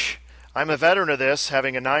 which I'm a veteran of this,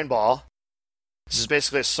 having a 9-ball. This is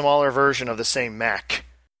basically a smaller version of the same mech.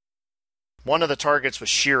 One of the targets was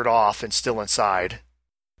sheared off and still inside.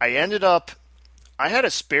 I had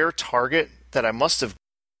a spare target that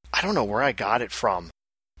I don't know where I got it from,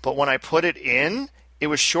 but when I put it in, it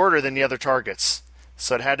was shorter than the other targets,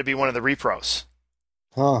 so it had to be one of the repros.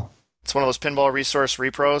 Huh. It's one of those pinball resource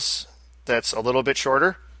repros that's a little bit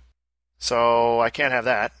shorter, so I can't have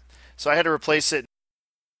that. So I had to replace it.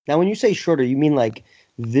 Now, when you say shorter, you mean like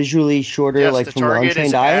visually shorter, yes, like the from the target untrained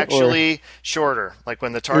is eye? actually shorter. Like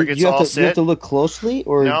when the target's all set. You have to look closely,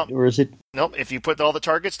 or is it? Nope. If you put all the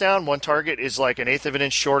targets down, one target is like 1/8 of an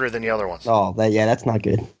inch shorter than the other ones. Oh, that's not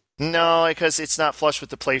good. No, because it's not flush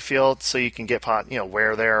with the play field, so you can get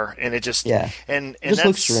wear there, and it just and it just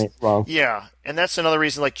looks wrong. Yeah, and that's another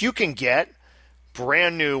reason. Like you can get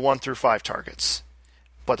brand new 1 through 5 targets,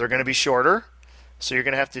 but they're going to be shorter, so you're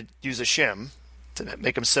going to have to use a shim to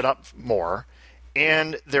make them sit up more,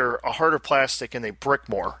 and they're a harder plastic and they brick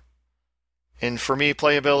more. And for me,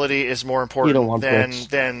 playability is more important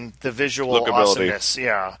than the visual awesomeness.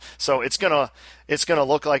 Yeah, so it's gonna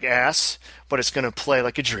look like ass, but it's gonna play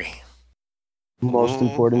like a dream. Most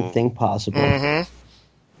important thing possible. Mm-hmm.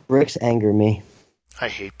 Bricks anger me. I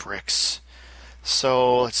hate bricks.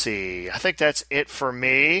 So let's see. I think that's it for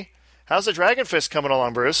me. How's the Dragon Fist coming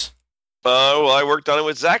along, Bruce? Well, I worked on it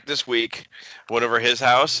with Zach this week. Went over his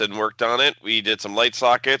house and worked on it. We did some light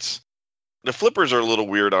sockets. The flippers are a little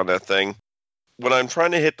weird on that thing. When I'm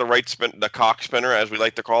trying to hit the cock spinner, as we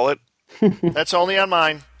like to call it. That's only on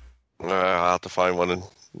mine. I'll have to find one and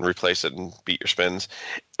replace it and beat your spins.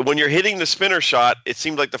 When you're hitting the spinner shot, it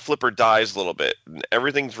seems like the flipper dies a little bit.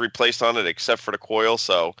 Everything's replaced on it except for the coil,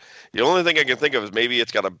 so the only thing I can think of is maybe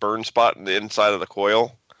it's got a burn spot in the inside of the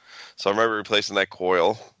coil. So I remember replacing that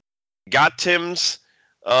coil. Got Tim's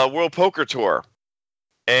World Poker Tour,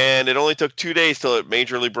 and it only took 2 days till it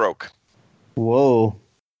majorly broke. Whoa.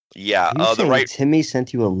 Yeah. Timmy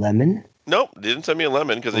sent you a lemon? Nope, didn't send me a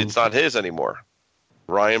lemon because it's not his anymore.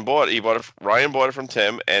 Ryan bought it from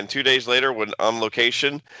Tim, and 2 days later, when on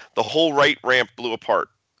location, the whole right ramp blew apart.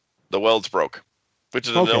 The welds broke, which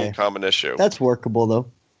is a known common issue. That's workable,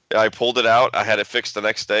 though. I pulled it out. I had it fixed the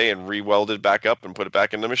next day and re-welded back up and put it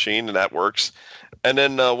back in the machine, and that works. And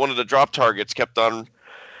then one of the drop targets kept on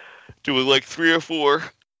doing like 3 or 4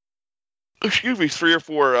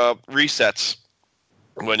 resets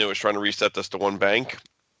when it was trying to reset this to 1 bank.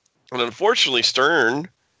 And unfortunately, Stern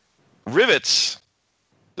rivets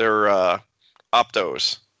their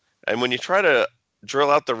optos. And when you try to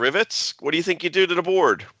drill out the rivets, what do you think you do to the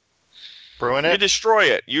board? Ruin it? You destroy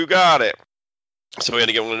it. You got it. So we had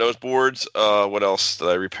to get one of those boards. What else did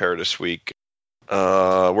I repair this week?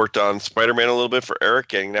 Worked on Spider-Man a little bit for Eric,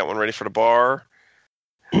 getting that one ready for the bar.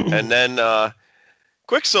 And then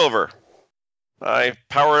Quicksilver. I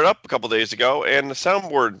powered it up a couple days ago, and the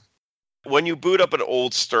soundboard, when you boot up an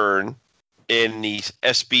old Stern in the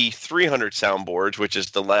SB300 soundboards, which is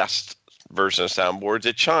the last version of soundboards,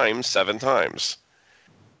 it chimes 7 times.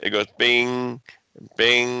 It goes bing,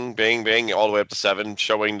 bing, bing, bing, all the way up to 7,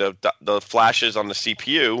 showing the flashes on the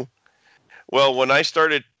CPU. Well, when I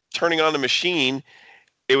started turning on the machine,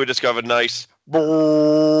 it would just have a nice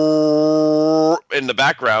brrrr in the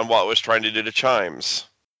background while it was trying to do the chimes.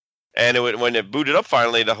 And when it booted up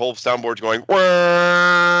finally, the whole soundboard's going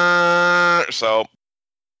whirr. So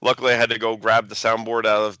luckily I had to go grab the soundboard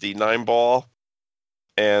out of the 9-ball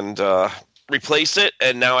and replace it.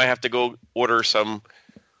 And now I have to go order some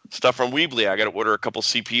stuff from Weebly. I got to order a couple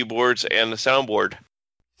CPU boards and the soundboard.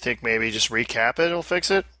 Think maybe just recap it, it'll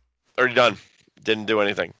fix it? Already done. Didn't do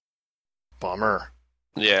anything. Bummer.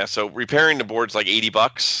 Yeah, so repairing the board's like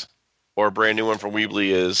 $80, or a brand new one from Weebly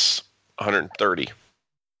is $130.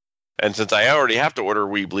 And since I already have to order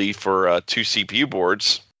Weebly for 2 CPU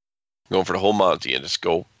boards, I'm going for the whole Monty and just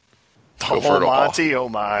go for it Monty, all. Oh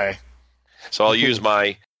my. So I'll use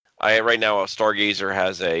right now a Stargazer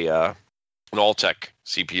has an Alltech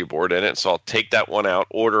CPU board in it, so I'll take that one out,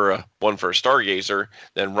 order one for a Stargazer,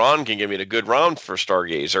 then Ron can give me the good round for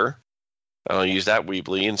Stargazer. I'll use that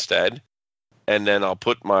Weebly instead. And then I'll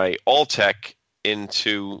put my Alltech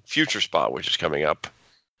into Future Spot, which is coming up.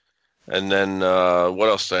 And then what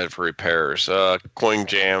else do I have for repairs? Coin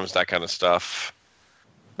jams, that kind of stuff.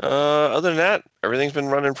 Other than that, everything's been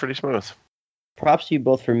running pretty smooth. Props to you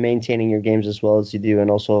both for maintaining your games as well as you do,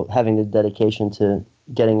 and also having the dedication to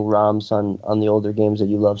getting ROMs on the older games that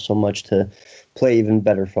you love so much to play even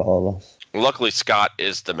better for all of us. Luckily, Scott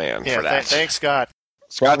is the man for that. Thanks, Scott.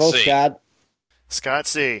 Bravo, C. Scott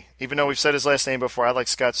C. Even though we've said his last name before, I like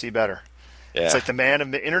Scott C better. Yeah. It's like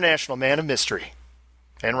the international man of mystery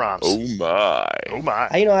and ROMs. Oh my!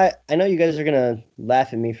 I know you guys are gonna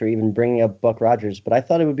laugh at me for even bringing up Buck Rogers, but I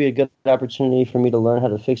thought it would be a good opportunity for me to learn how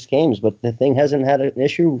to fix games. But the thing hasn't had an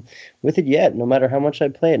issue with it yet. No matter how much I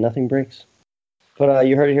play it, nothing breaks. But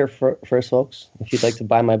you heard it here first, folks. If you'd like to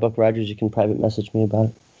buy my Buck Rogers, you can private message me about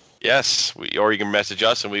it. Yes, or you can message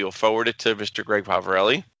us and we will forward it to Mr. Greg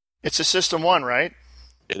Poverelli. It's a System 1, right?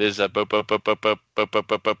 It is a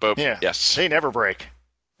boop. Yeah. Yes. They never break.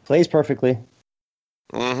 Plays perfectly.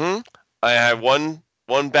 Mm-hmm. I have one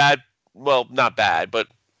bad, well, not bad, but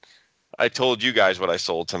I told you guys what I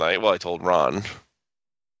sold tonight. Well, I told Ron.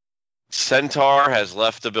 Centaur has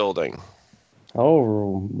left the building.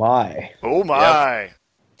 Oh, my. Oh, my.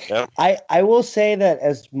 Yep. I will say that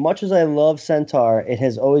as much as I love Centaur, it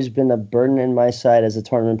has always been a burden in my side as a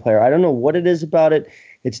tournament player. I don't know what it is about it.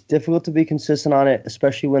 It's difficult to be consistent on it,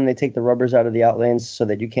 especially when they take the rubbers out of the outlanes so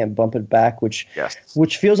that you can't bump it back, which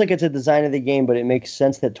feels like it's a design of the game, but it makes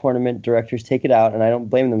sense that tournament directors take it out, and I don't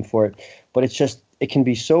blame them for it. But it's just, it can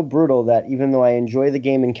be so brutal that even though I enjoy the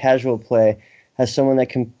game in casual play, as someone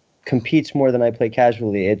that competes more than I play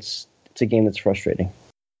casually, it's a game that's frustrating.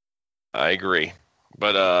 I agree.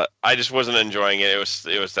 But I just wasn't enjoying it.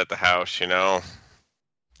 It was at the house, you know.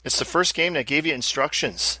 It's the first game that gave you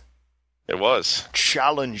instructions. It was.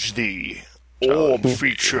 Challenge the orb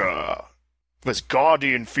feature. It was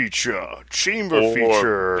Guardian feature. Chamber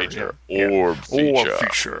feature. Orb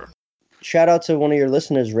feature. Shout out to one of your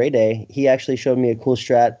listeners, Ray Day. He actually showed me a cool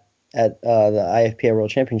strat at the IFPA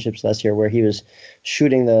World Championships last year where he was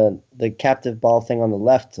shooting the captive ball thing on the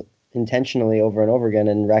left intentionally over and over again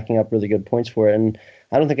and racking up really good points for it. And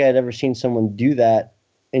I don't think I had ever seen someone do that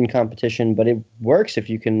in competition, but it works if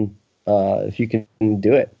you can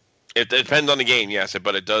do it. It depends on the game, yes,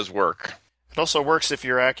 but it does work. It also works if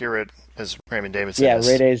you're accurate, as Raymond Davidson Yeah,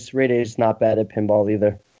 is. Ray Day's not bad at pinball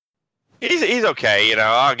either. He's okay, you know.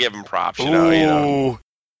 I'll give him props, you know.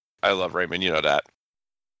 I love Raymond, you know that.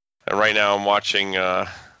 And right now I'm watching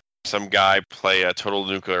some guy play Total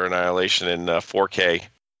Nuclear Annihilation in 4K.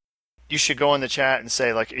 You should go in the chat and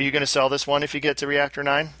say, like, are you going to sell this one if you get to Reactor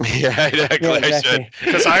 9? Yeah, exactly. I should.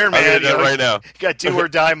 Because Iron Man, right now. You got do or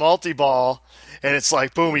die multi-ball, and it's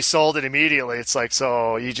like, boom, he sold it immediately. It's like,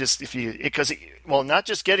 so you just, not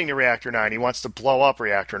just getting to Reactor 9, he wants to blow up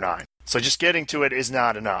Reactor 9. So just getting to it is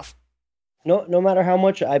not enough. No matter how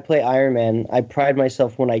much I play Iron Man, I pride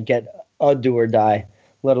myself when I get a do or die,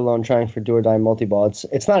 let alone trying for do or die multi-ball.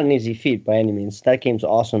 It's not an easy feat by any means. That game's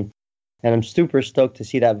awesome. And I'm super stoked to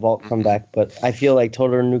see that vault come back. But I feel like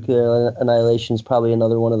Total Nuclear Annihilation is probably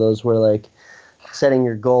another one of those where, like, setting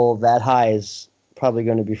your goal that high is probably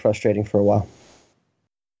going to be frustrating for a while.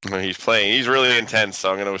 He's playing. He's really intense,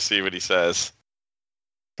 so I'm going to see what he says.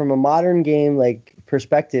 From a modern game like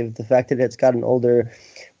perspective, the fact that it's got an older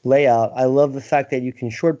layout, I love the fact that you can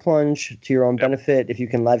short plunge to your own benefit. If you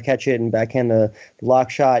can live catch it and backhand the lock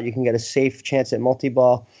shot, you can get a safe chance at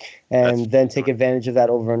multi-ball and then take advantage of that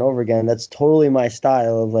over and over again. That's totally my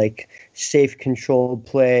style of, like, safe, controlled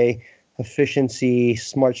play, efficiency,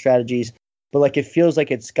 smart strategies. but like it feels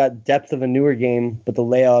like it's got depth of a newer game, but the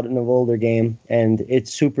layout of an older game, and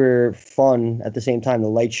it's super fun at the same time. The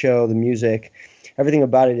light show, the music, everything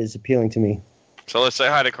about it is appealing to me. So let's say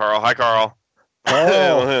hi to Karl. Hi, Karl.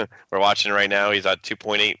 Oh. We're watching right now. He's at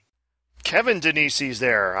 2.8. Kevin Denisi's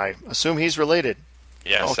there. I assume he's related.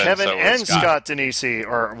 Yes. Kevin so and Scott Denisi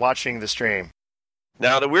are watching the stream.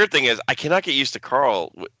 Now, the weird thing is, I cannot get used to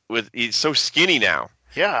Karl. He's so skinny now.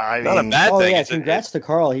 Yeah, I Not mean... a bad thing. Yeah, congrats to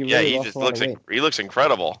Karl. He really he just looks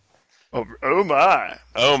incredible. Oh my.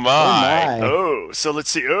 Oh my. Oh, so let's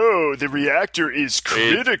see. Oh, the reactor is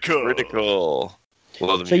critical. Critical.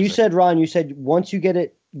 Love the So you music. said, Ron, once you get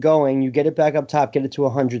it going, you get it back up top, get it to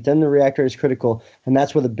 100, then the reactor is critical, and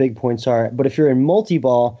that's where the big points are. But if you're in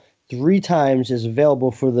multi-ball, 3 times is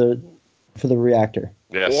available for the reactor.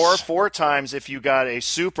 Yes. Or 4 times if you got a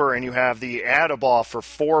super and you have the add-a-ball for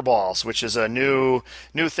 4 balls, which is a new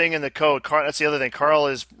thing in the code. That's the other thing. Karl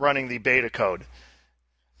is running the beta code.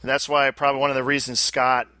 And that's why probably one of the reasons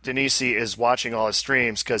Scott Denisi is watching all his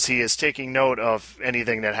streams, because he is taking note of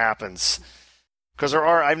anything that happens. Because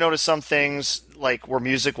I've noticed some things like where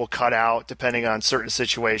music will cut out depending on certain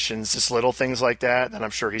situations, just little things like that I'm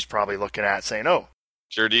sure he's probably looking at saying, oh.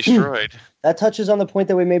 You're destroyed. That touches on the point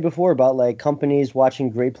that we made before about like companies watching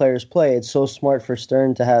great players play. It's so smart for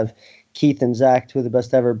Stern to have Keith and Zach, 2 of the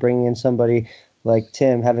best ever, bringing in somebody like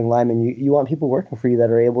Tim, having Lyman. You want people working for you that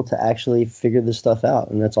are able to actually figure this stuff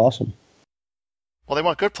out, and that's awesome. Well, they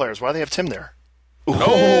want good players. Why do they have Tim there?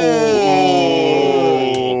 Oh!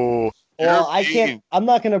 Well, I'm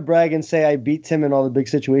not going to brag and say I beat Tim in all the big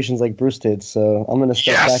situations like Bruce did, so I'm going to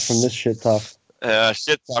step back from this shit talk.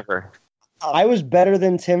 Shit talker. I was better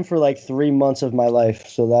than Tim for like 3 months of my life,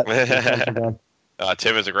 so that.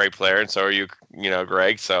 Tim is a great player, and so are you,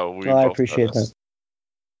 Greg. So I appreciate that.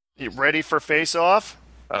 You ready for face-off?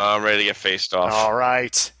 I'm ready to get faced off. All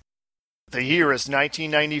right. The year is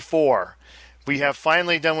 1994. We have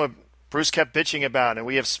finally done what Bruce kept bitching about, and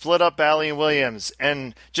we have split up Bally and Williams,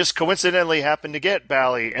 and just coincidentally happened to get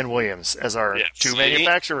Bally and Williams as our 2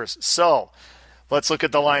 manufacturers. So let's look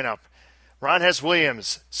at the lineup. Ron has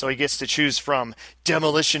Williams, so he gets to choose from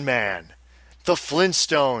Demolition Man, The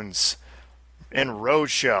Flintstones, and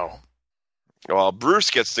Roadshow. Well, Bruce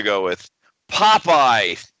gets to go with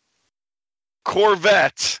Popeye,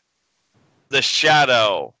 Corvette, The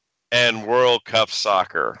Shadow, and World Cup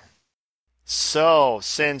Soccer. So,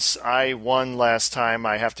 since I won last time,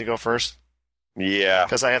 I have to go first? Yeah.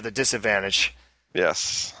 Because I have the disadvantage.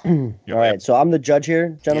 Yes. All right, so I'm the judge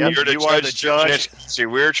here, gentlemen? Yep, you are the judge. So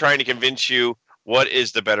we're trying to convince you what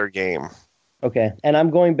is the better game. Okay, and I'm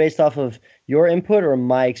going based off of your input or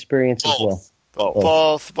my experience as well?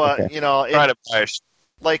 Both, but, okay.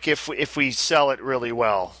 Like if we sell it really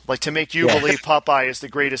well. Like to make you believe Popeye is the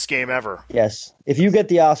greatest game ever. Yes, if you get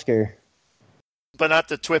the Oscar. But not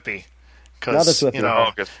the Twippy. Not the Twippy.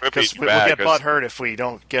 Because we'll get butthurt if we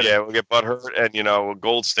don't get it. Yeah, we'll get butthurt, and,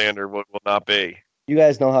 gold standard will not be. You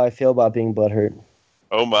guys know how I feel about being butthurt.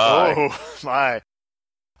 Oh, my. Oh, my.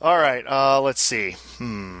 All right, let's see.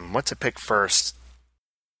 What to pick first?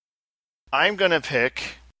 I'm going to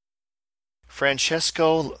pick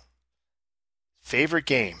Francesco's favorite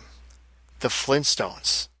game, The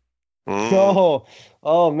Flintstones.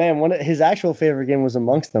 Oh man, his actual favorite game was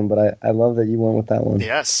amongst them, but I love that you went with that one.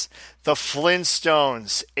 Yes, The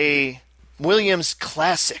Flintstones, a Williams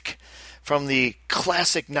classic from the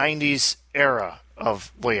classic 90s era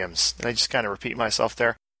of Williams. And I just kind of repeat myself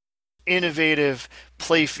there. Innovative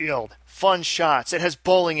playfield, fun shots. It has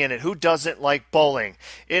bowling in it. Who doesn't like bowling?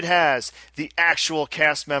 It has the actual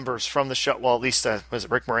cast members from the show. Well, at least, was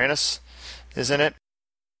it Rick Moranis is in it?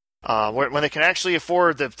 When they can actually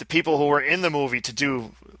afford the people who were in the movie to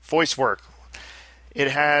do voice work.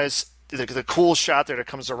 It has the cool shot there that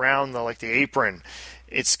comes around the apron.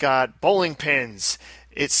 It's got bowling pins.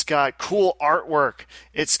 It's got cool artwork.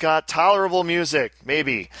 It's got tolerable music,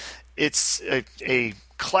 maybe. It's a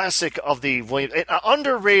classic of an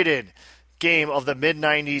underrated game of the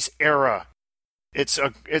mid-90s era. It's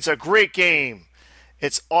a great game.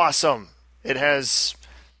 It's awesome. It has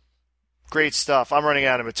great stuff. I'm running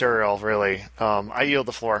out of material, really. I yield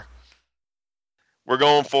the floor. We're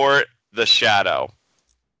going for it. The Shadow.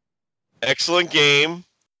 Excellent game.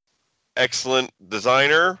 Excellent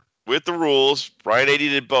designer with the rules. Brian 80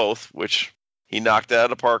 did both, which he knocked it out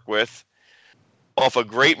of the park with. Off a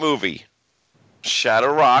great movie.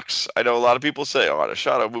 Shadow rocks. I know a lot of people say, the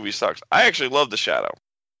Shadow movie sucks. I actually love The Shadow.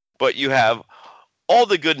 But you have all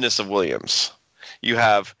the goodness of Williams. You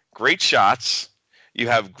have great shots. You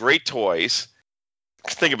have great toys.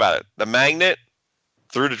 Think about it. The magnet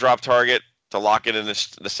through the drop target to lock it in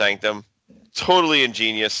the sanctum. Totally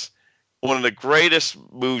ingenious. one of the greatest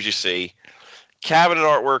moves you see. Cabinet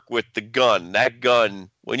artwork with the gun. That gun,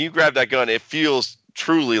 when you grab that gun, it feels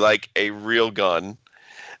truly like a real gun.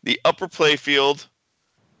 The upper playfield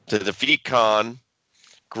to defeat Khan.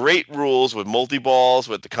 Great rules with multi-balls,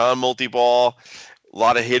 with the Khan multi-ball. A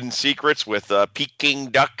lot of hidden secrets with Peking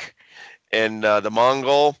Duck and the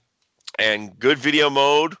Mongol. And good video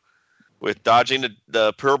mode with dodging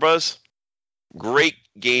the Purbas. Great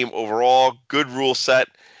game overall. Good rule set.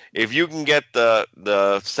 If you can get the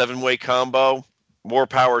 7-way combo, more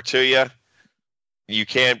power to you. You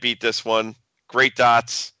can't beat this one. Great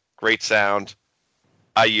dots. Great sound.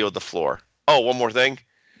 I yield the floor. Oh, one more thing.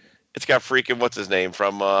 It's got freaking what's his name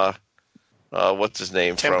from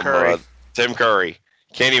Tim Curry. Tim Curry.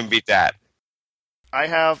 Can't even beat that. I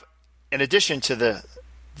have, in addition to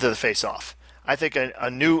the face-off, I think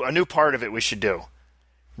a new part of it we should do.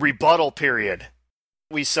 Rebuttal period.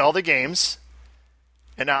 We sell the games,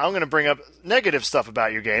 and now I'm going to bring up negative stuff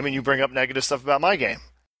about your game, and you bring up negative stuff about my game.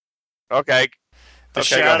 Okay. The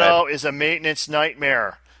Shadow is a maintenance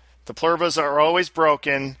nightmare. The Plurbas are always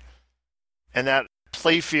broken, and that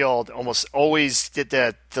playfield almost always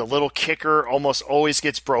the little kicker almost always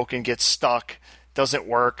gets broken, gets stuck, doesn't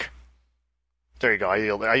work. There you go.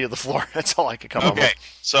 I yield the floor. That's all I can come up with. Okay,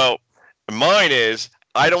 so mine is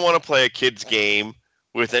I don't want to play a kid's game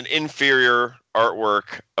with an inferior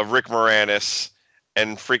artwork of Rick Moranis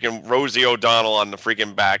and freaking Rosie O'Donnell on the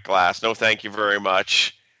freaking back glass. No, thank you very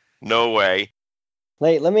much. No way.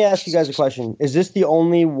 Let me ask you guys a question. Is this the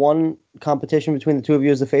only one competition between the two of you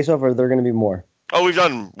as the face-off, or are there going to be more? Oh, we've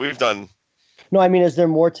done. No, I mean, is there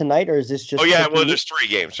more tonight, or is this just... Oh, yeah, well, there's 3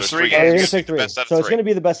 games. So three games. So it's going to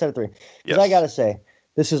be the best out of 3. Because I got to say,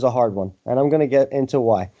 this is a hard one, and I'm going to get into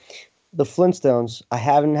why. The Flintstones, I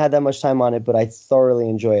haven't had that much time on it, but I thoroughly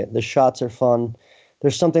enjoy it. The shots are fun.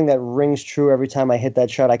 There's something that rings true every time I hit that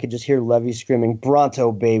shot. I could just hear Levy screaming,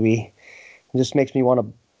 "Bronto, baby." It just makes me want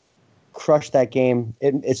to crush that game.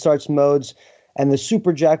 It starts modes, and the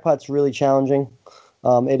super jackpot's really challenging.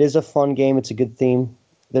 It is a fun game. It's a good theme.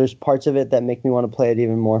 There's parts of it that make me want to play it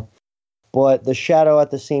even more. But the Shadow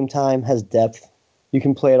at the same time has depth. You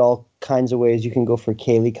can play it all kinds of ways. You can go for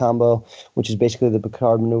Kaylee combo, which is basically the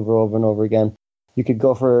Picard maneuver over and over again. You could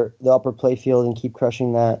go for the upper playfield and keep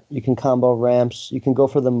crushing that. You can combo ramps. You can go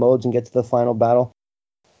for the modes and get to the final battle.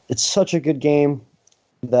 It's such a good game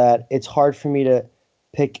that it's hard for me to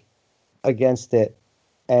pick against it.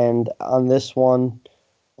 And on this one,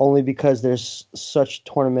 only because there's such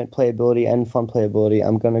tournament playability and fun playability,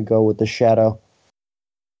 I'm going to go with the Shadow.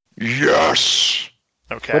 Yes.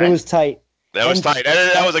 Okay. But it was tight. That was tight.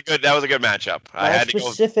 That was a good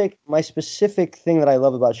matchup. My specific thing that I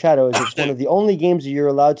love about Shadow is it's one of the only games that you're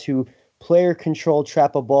allowed to player control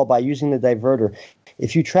trap a ball by using the diverter.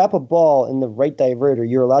 If you trap a ball in the right diverter,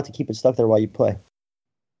 you're allowed to keep it stuck there while you play.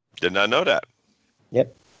 Did not know that.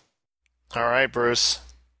 Yep. All right, Bruce.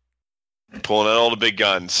 Pulling out all the big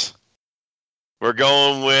guns. We're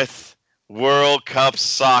going with World Cup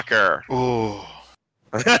Soccer. Ooh.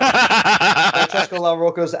 Francesco La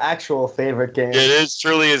Rocco's actual favorite game. It is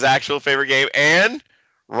truly his actual favorite game, and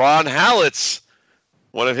Ron Hallett's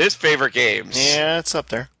one of his favorite games. Yeah, it's up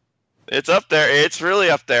there. It's up there. It's really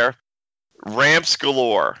up there. Ramps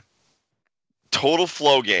galore. Total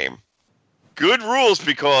flow game. Good rules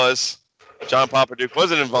because John Papaduke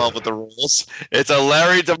wasn't involved with the rules. It's a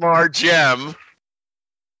Larry DeMar gem.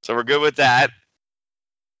 So we're good with that.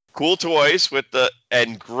 Cool toys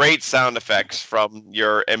and great sound effects from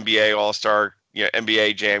your NBA All-Star,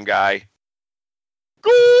 NBA Jam guy.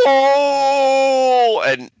 Goal!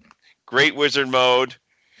 And great wizard mode.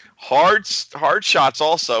 Hard shots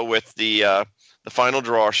also with the final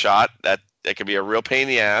draw shot. That can be a real pain in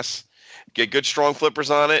the ass. Get good strong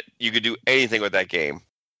flippers on it. You could do anything with that game.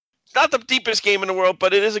 It's not the deepest game in the world,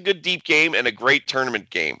 but it is a good deep game and a great tournament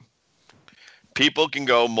game. People can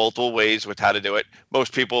go multiple ways with how to do it.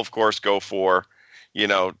 Most people, of course, go for,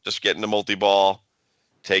 just getting the multi-ball,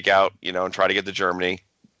 take out, and try to get to Germany.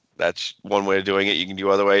 That's one way of doing it. You can do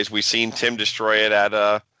other ways. We've seen Tim destroy it at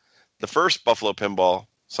the first Buffalo Pinball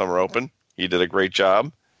Summer Open. He did a great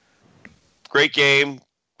job. Great game,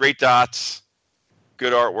 great dots,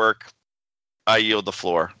 good artwork. I yield the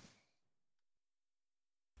floor.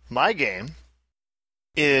 My game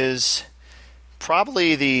is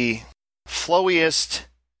probably the flowiest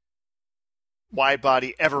wide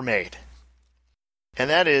body ever made. And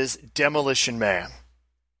that is Demolition Man.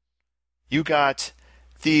 You got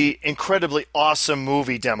the incredibly awesome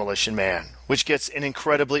movie Demolition Man, which gets an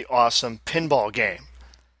incredibly awesome pinball game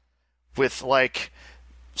with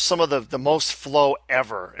some of the most flow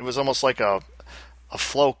ever. It was almost like a a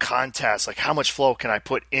flow contest, like how much flow can I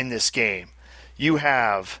put in this game? You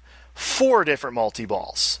have 4 different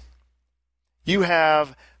multi-balls. You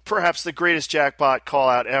have perhaps the greatest jackpot call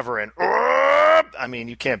out ever, and I mean,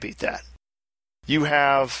 you can't beat that. You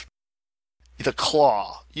have the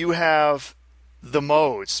claw. You have the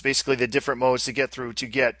modes, basically the different modes to get through to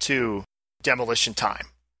get to demolition time.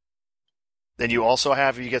 Then you also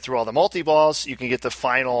have, if you get through all the multi-balls, you can get the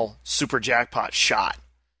final super jackpot shot.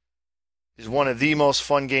 It's one of the most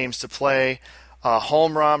fun games to play.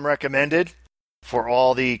 Home ROM recommended for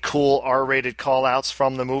all the cool R-rated call-outs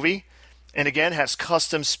from the movie. And again, has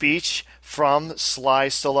custom speech from Sly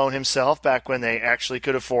Stallone himself back when they actually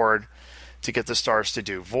could afford to get the stars to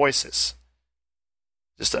do voices.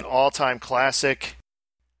 Just an all-time classic.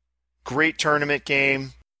 Great tournament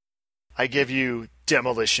game. I give you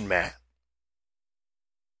Demolition Man.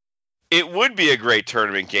 It would be a great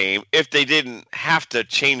tournament game if they didn't have to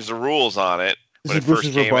change the rules on it when it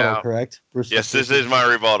first came out. Correct? Yes, this is my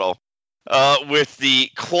rebuttal. With the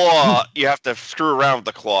claw, you have to screw around with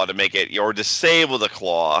the claw to make it, or disable the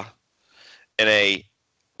claw in a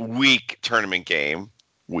weak tournament game.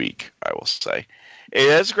 Weak, I will say. It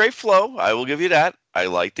has great flow. I will give you that. I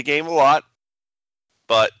like the game a lot,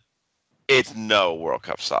 but it's no World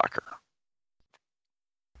Cup Soccer.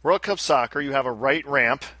 World Cup Soccer, you have a right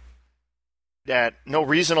ramp that no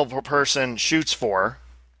reasonable person shoots for.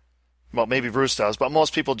 Well, maybe Bruce does, but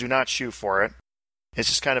most people do not shoot for it. It's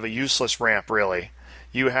just kind of a useless ramp, really.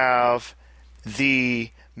 You have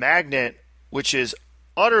the magnet, which is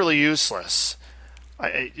utterly useless.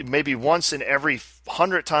 Maybe once in every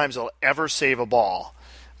 100 times I'll ever save a ball.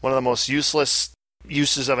 One of the most useless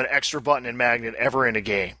uses of an extra button and magnet ever in a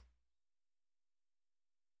game.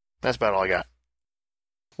 That's about all I got.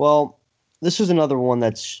 Well, this is another one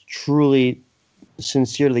that's truly,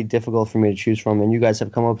 sincerely difficult for me to choose from, and you guys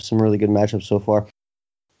have come up with some really good matchups so far.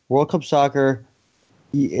 World Cup Soccer,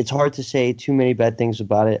 it's hard to say too many bad things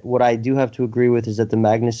about it. What I do have to agree with is that the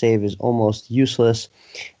magnet save is almost useless.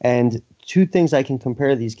 And 2 things I can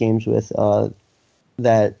compare these games with,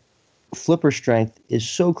 that flipper strength is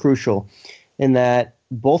so crucial in that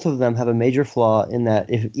both of them have a major flaw in that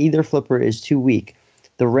if either flipper is too weak,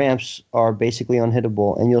 the ramps are basically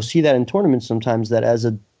unhittable. And you'll see that in tournaments sometimes, that as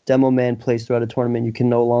a demo man plays throughout a tournament, you can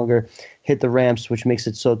no longer hit the ramps, which makes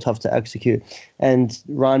it so tough to execute. And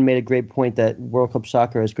Ron made a great point that World Cup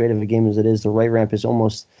Soccer, as great of a game as it is, the right ramp is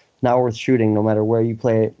almost not worth shooting no matter where you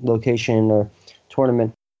play it, location or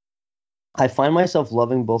tournament. I find myself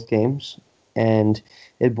loving both games, and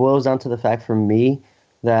it boils down to the fact for me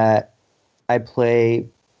that I play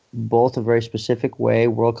both a very specific way.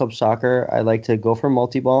 World Cup Soccer, I like to go for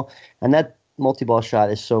multi-ball, and that multi-ball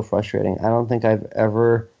shot is so frustrating. I don't think I've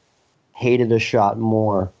ever hated a shot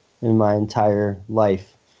more in my entire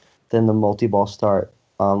life than the multi-ball start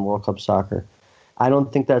on World Cup Soccer. I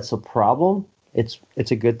don't think that's a problem. It's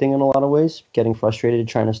a good thing in a lot of ways, getting frustrated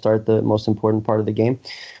trying to start the most important part of the game.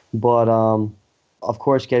 But of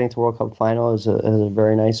course, getting to World Cup final is a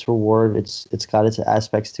very nice reward. It's got its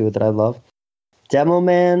aspects to it that I love. Demo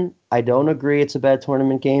Man, I don't agree it's a bad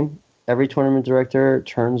tournament game. Every tournament director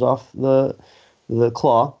turns off the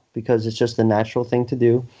claw because it's just a natural thing to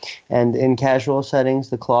do. And in casual settings,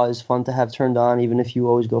 the claw is fun to have turned on, even if you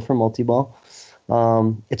always go for multi-ball.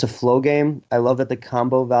 It's a flow game. I love that the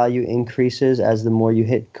combo value increases as the more you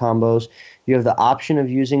hit combos. You have the option of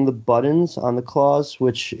using the buttons on the claws,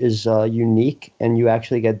 which is unique, and you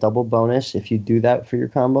actually get double bonus if you do that for your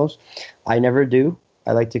combos. I never do.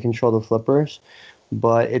 I like to control the flippers,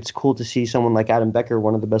 but it's cool to see someone like Adam Becker,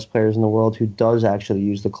 one of the best players in the world, who does actually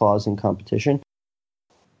use the claws in competition.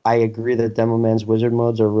 I agree that Demo Man's wizard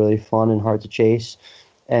modes are really fun and hard to chase,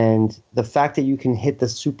 and the fact that you can hit the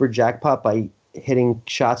super jackpot by hitting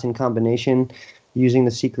shots in combination, using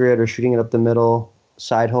the secret or shooting it up the middle,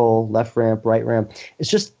 side hole, left ramp, right ramp,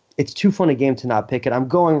 it's too fun a game to not pick it. I'm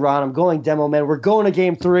going, Ron. I'm going Demo Man. We're going to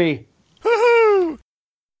game 3. Woohoo!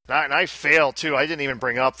 And I failed, too. I didn't even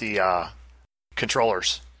bring up the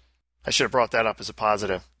controllers. I should have brought that up as a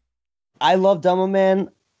positive. I love Demo Man.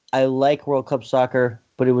 I like World Cup Soccer,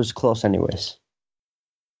 but it was close anyways.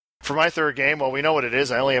 For my third game, well, we know what it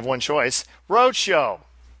is. I only have one choice. Roadshow.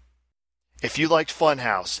 If you liked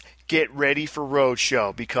Funhouse, get ready for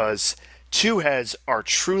Roadshow because 2 heads are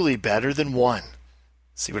truly better than 1.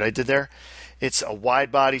 See what I did there? It's a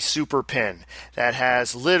wide-body super pin that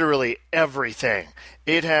has literally everything.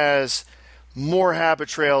 It has more habit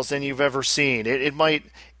trails than you've ever seen. It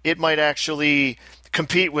might actually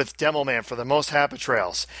compete with Demo Man for the most habit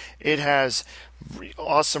trails. It has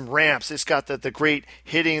awesome ramps. It's got the great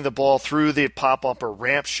hitting the ball through the pop-up or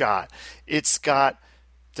ramp shot. It's got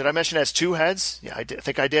Did I mention it has 2 heads? Yeah, I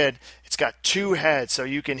think I did. It's got 2 heads, so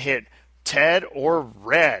you can hit Ted or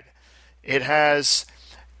Red. It has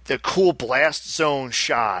the cool blast zone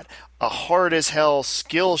shot, a hard as hell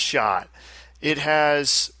skill shot. It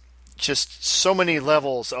has just so many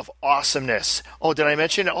levels of awesomeness. Oh, did I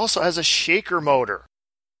mention it also has a shaker motor?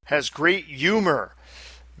 Has great humor.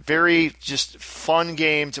 Very just fun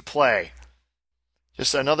game to play.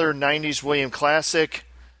 Just another 90s William classic.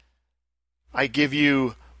 I give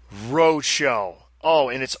you Roadshow. Oh,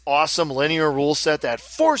 and it's awesome linear rule set that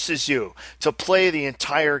forces you to play the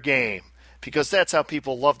entire game, because that's how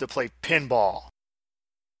people love to play pinball.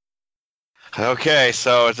 Okay,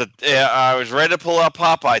 so I was ready to pull out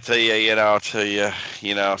Popeye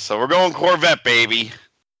So we're going Corvette, baby.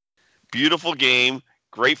 Beautiful game,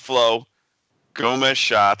 great flow, Gomez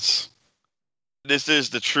shots. This is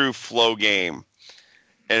the true flow game.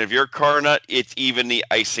 And if you're a car nut, it's even the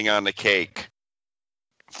icing on the cake.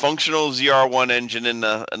 Functional ZR1 engine in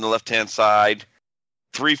the left-hand side,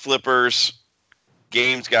 3 flippers.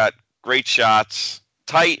 Game's got great shots,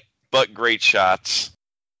 tight but great shots.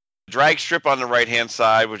 Drag strip on the right-hand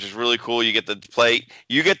side, which is really cool. You get to play.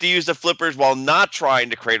 You get to use the flippers while not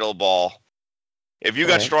trying to cradle a ball. If you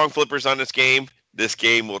got strong flippers on this game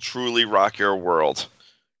will truly rock your world.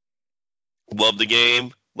 Love the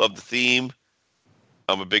game. Love the theme.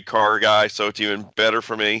 I'm a big car guy, so it's even better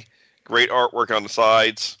for me. Great artwork on the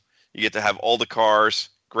sides. You get to have all the cars.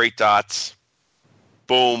 Great dots.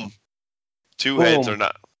 Boom. 2 heads are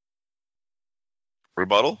not.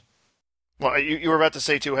 Rebuttal? Well, you were about to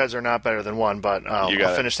say 2 heads are not better than 1, but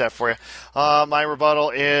I'll finish that for you. My rebuttal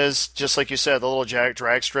is, just like you said, the little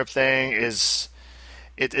drag strip thing is...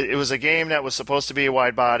 It was a game that was supposed to be a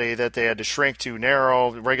wide body that they had to shrink to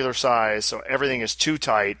narrow, regular size, so everything is too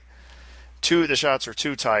tight. The shots are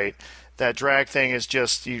too tight. That drag thing is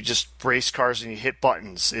just, you just race cars and you hit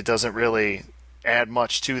buttons. It doesn't really add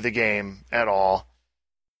much to the game at all.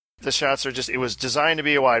 The shots are just, it was designed to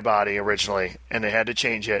be a wide body originally, and they had to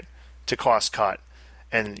change it to cost cut,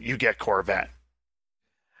 and you get Corvette.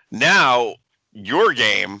 Now, your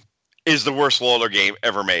game is the worst Lawler game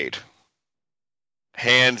ever made.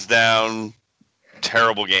 Hands down,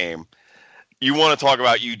 terrible game. You want to talk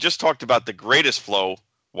about, you just talked about the greatest flow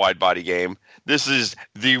wide body game. This is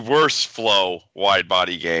the worst flow wide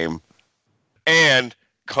body game. And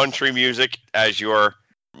country music as your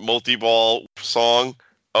multi-ball song.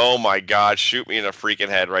 Oh my God, shoot me in the freaking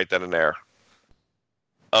head right then and there.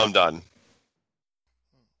 I'm done.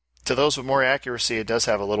 To those with more accuracy, it does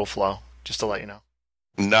have a little flow, just to let you know.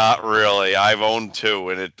 Not really. I've owned 2,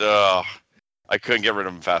 and I couldn't get rid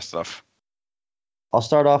of them fast enough. I'll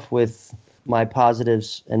start off with my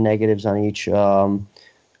positives and negatives on each.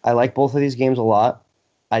 I like both of these games a lot.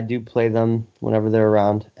 I do play them whenever they're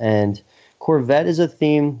around, and Corvette is a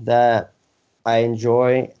theme that I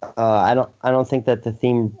enjoy. I don't think that the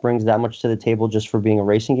theme brings that much to the table just for being a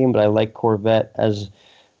racing game, but I like Corvette as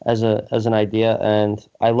an idea, and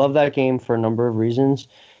I love that game for a number of reasons.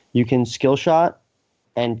 You can skill shot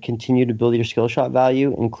and continue to build your skill shot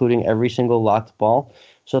value, including every single locked ball.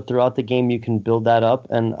 So throughout the game, you can build that up.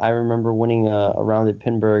 And I remember winning a round at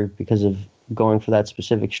Pinburg because of going for that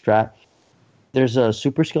specific strat. There's a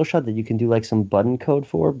super skill shot that you can do like some button code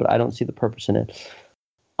for, but I don't see the purpose in it.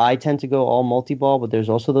 I tend to go all multi-ball, but there's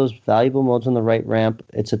also those valuable modes on the right ramp.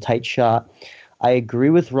 It's a tight shot. I agree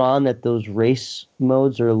with Ron that those race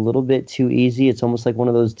modes are a little bit too easy. It's almost like one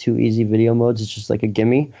of those too easy video modes. It's just like a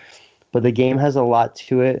gimme. But the game has a lot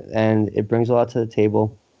to it, and it brings a lot to the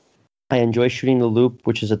table. I enjoy shooting the loop,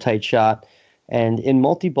 which is a tight shot. And in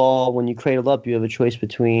multi-ball, when you cradle up, you have a choice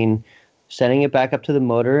between sending it back up to the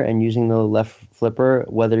motor and using the left flipper,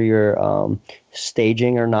 whether you're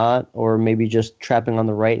staging or not, or maybe just trapping on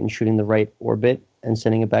the right and shooting the right orbit and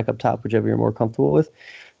sending it back up top, whichever you're more comfortable with.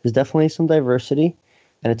 There's definitely some diversity,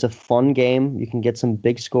 and it's a fun game. You can get some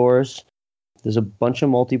big scores. There's a bunch of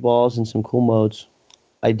multi-balls and some cool modes.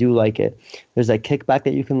 I do like it. There's that kickback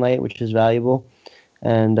that you can light, which is valuable.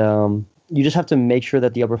 And you just have to make sure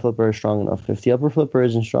that the upper flipper is strong enough. If the upper flipper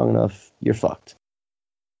isn't strong enough, you're fucked.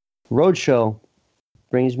 Roadshow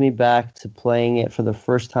brings me back to playing it for the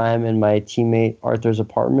first time in my teammate Arthur's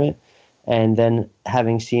apartment, and then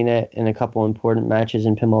having seen it in a couple important matches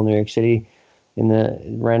in Pinball New York City, in the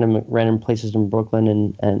random places in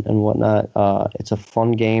Brooklyn and whatnot. It's a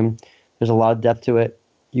fun game. There's a lot of depth to it.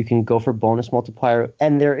 You can go for bonus multiplier,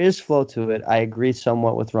 and there is flow to it. I agree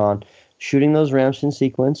somewhat with Ron. Shooting those ramps in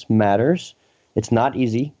sequence matters. It's not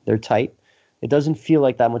easy. They're tight. It doesn't feel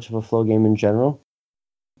like that much of a flow game in general.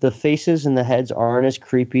 The faces and the heads aren't as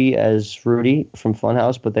creepy as Rudy from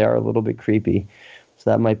Funhouse, but they are a little bit creepy. So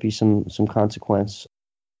that might be some consequence.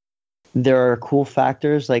 There are cool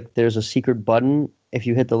factors, like there's a secret button if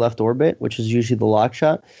you hit the left orbit, which is usually the lock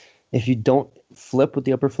shot. If you don't flip with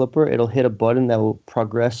the upper flipper, it'll hit a button that will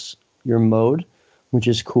progress your mode, which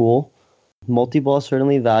is cool. Multi-ball is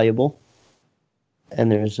certainly valuable,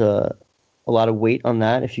 and there's a lot of weight on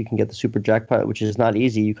that if you can get the super jackpot, which is not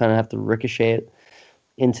easy. You kind of have to ricochet it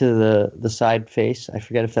into the side face. I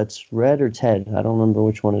forget if that's red or Ted. I don't remember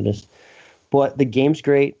which one it is. But the game's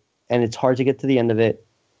great, and it's hard to get to the end of it.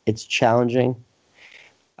 It's challenging.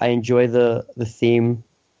 I enjoy the theme,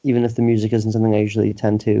 even if the music isn't something I usually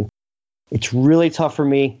tend to. It's really tough for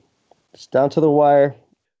me. It's down to the wire.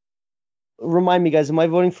 Remind me, guys, am I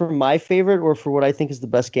voting for my favorite or for what I think is the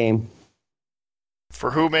best game? For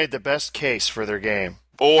who made the best case for their game.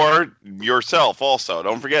 Or yourself also.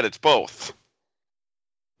 Don't forget, it's both.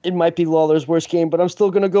 It might be Lawler's worst game, but I'm still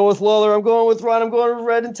going to go with Lawler. I'm going with Ron. I'm going with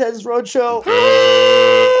Red and Ted's Roadshow.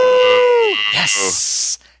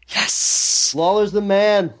 Yes! Yes! Lawler's the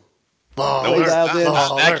man. Lawler.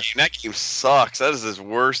 That game sucks. That is his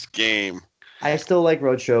worst game. I still like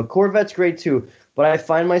Roadshow. Corvette's great too, but I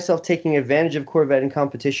find myself taking advantage of Corvette in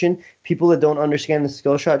competition. People that don't understand the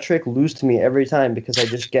skill shot trick lose to me every time because I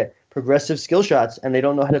just get progressive skill shots and they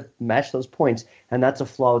don't know how to match those points. And that's a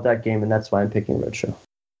flaw with that game, and that's why I'm picking Roadshow.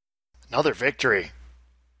 Another victory.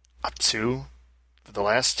 Up 2 for the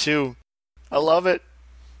last 2. I love it.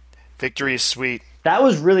 Victory is sweet. That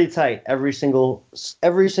was really tight. Every single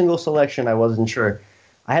selection, I wasn't sure.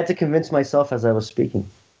 I had to convince myself as I was speaking.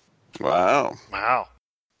 Wow.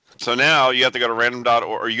 So now you have to go to random.org.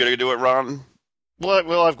 Are you going to do it, Ron?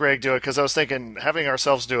 We'll have Greg do it, because I was thinking having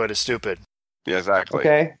ourselves do it is stupid. Yeah, exactly.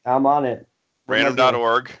 Okay, I'm on it.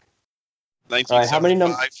 Random.org. 1975, how many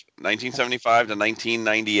 1975 to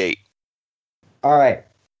 1998. All right.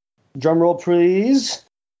 Drum roll, please.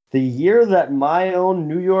 The year that my own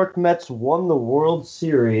New York Mets won the World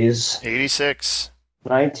Series. 86.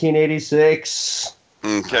 1986.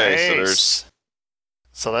 Okay, nice.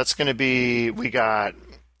 So that's going to be, we got...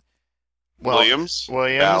 Williams,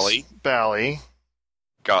 Bally,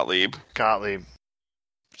 Gottlieb.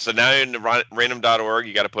 So now in random.org,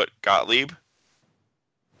 you got to put Gottlieb,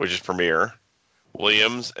 which is Premier,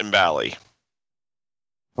 Williams, and Bally.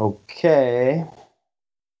 Okay.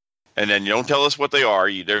 And then you don't tell us what they are.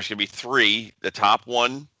 There's going to be 3. The top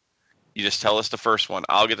one, you just tell us the first one.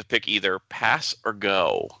 I'll get to pick either pass or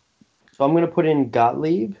go. So I'm going to put in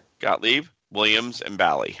Gottlieb, Williams, and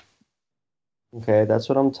Bally. Okay, that's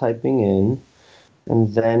what I'm typing in.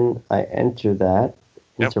 And then I enter that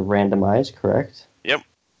into randomize, correct? Yep.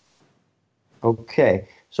 Okay,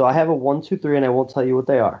 so I have a 1, 2, 3, and I won't tell you what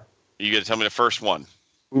they are. You got to tell me the first one.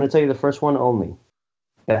 I'm going to tell you the first one only.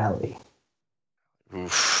 Bally.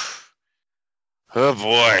 Oof. Oh,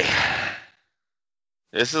 boy.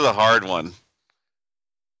 This is a hard one.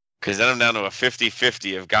 Because then I'm down to a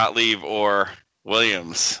 50-50 of Gottlieb or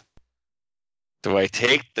Williams. Do I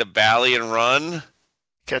take the Bally and run?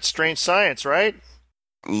 Get Strange Science, right?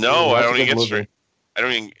 No, I don't even get Strange.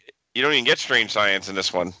 You don't even get Strange Science in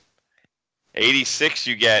this one. 86,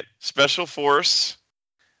 you get Special Force.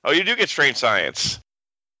 Oh, you do get Strange Science.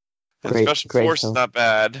 And Special Force is not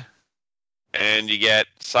bad. And you get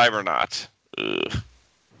Cybernaut. Ugh.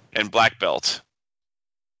 And Black Belt.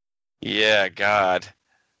 Yeah, God.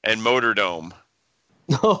 And Motordome.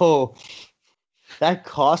 No. That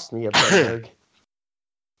cost me a bag.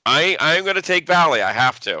 I'm going to take Bally. I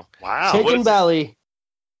have to. Wow. Taking Bally.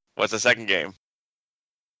 What's the second game?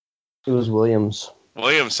 It was Williams.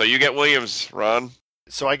 So you get Williams, Ron.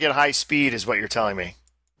 So I get High Speed is what you're telling me.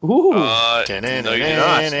 Ooh. No, you do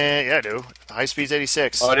not. Yeah, I do. High Speed's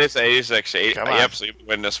 86. Oh, it is 86. Come on. Yep, so you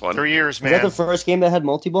win this one. 3 years, man. Is that the first game that had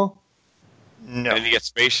multi-ball? No. And you get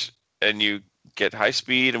Space, and you get High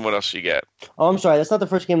Speed, and what else you get? Oh, I'm sorry. That's not the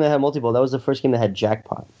first game that had multi-ball. That was the first game that had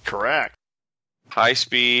jackpot. Correct. High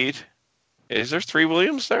Speed. Is there 3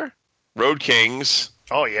 Williams there? Road Kings.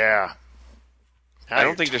 Oh, yeah. I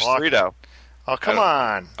don't think there's 3, though. Oh, come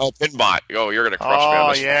on. Oh, Pinbot. Oh, you're going to crush me on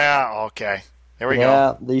this one. Oh, yeah. Okay. There we go.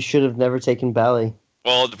 Yeah, they should have never taken Bally.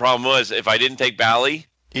 Well, the problem was, if I didn't take Bally...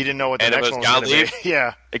 You didn't know what the next one was going to be.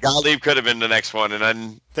 Yeah. Gottlieb could have been the next one,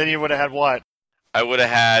 and then you would have had what? I would have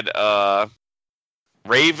had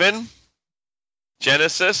Raven,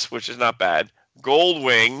 Genesis, which is not bad,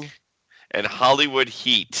 Goldwing, and Hollywood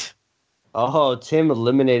Heat. Oh, Tim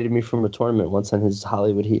eliminated me from a tournament once on his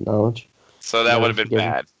Hollywood Heat knowledge. So that would have been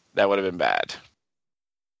bad. That would have been bad.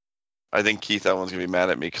 I think Keith, that one's going to be mad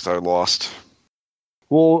at me because I lost.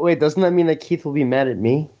 Well, wait, doesn't that mean that Keith will be mad at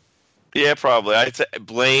me? Yeah, probably. I'd say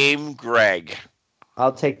blame Greg.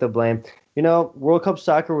 I'll take the blame. You know, World Cup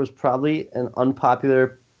soccer was probably an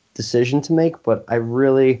unpopular decision to make, but I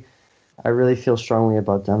really I really feel strongly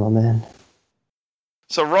about Demo Man.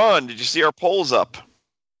 So, Ron, did you see our polls up?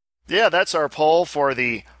 Yeah, that's our poll for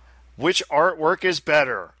the which artwork is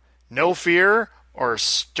better, No Fear or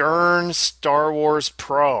Stern Star Wars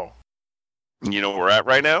Pro? You know where we're at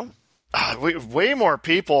right now? Way more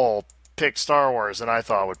people pick Star Wars than I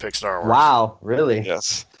thought would pick Star Wars. Wow, really?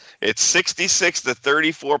 Yes. It's 66 to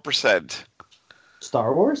 34%.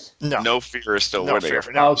 Star Wars? No Fear is still No winning.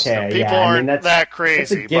 Fear. No, Okay, people yeah. aren't that's, that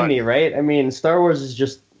crazy. That's a gimme, right? I mean, Star Wars is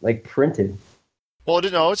just like printed. Well,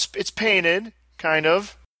 no, it's painted, kind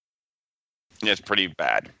of. Yeah, it's pretty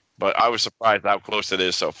bad. But I was surprised how close it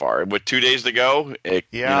is so far. With 2 days to go, I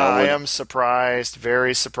am surprised,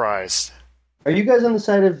 very surprised. Are you guys on the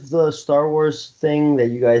side of the Star Wars thing that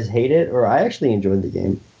you guys hate it, or I actually enjoyed the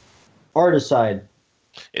game? Art aside.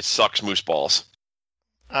 It sucks moose balls.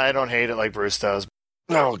 I don't hate it like Bruce does.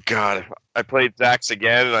 Oh, God. I played Zax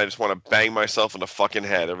again, and I just want to bang myself in the fucking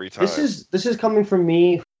head every time. This is coming from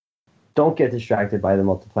me. Don't get distracted by the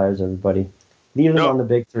multipliers, everybody. Leave them on the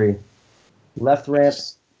big three. Left ramp,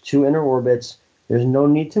 2 inner orbits. There's no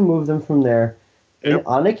need to move them from there. Yep.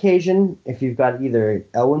 On occasion, if you've got either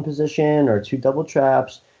L1 position or 2 double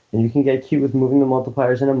traps, and you can get cute with moving the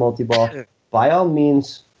multipliers in a multi-ball, by all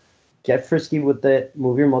means, get frisky with it,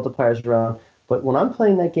 move your multipliers around. But when I'm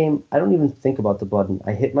playing that game, I don't even think about the button.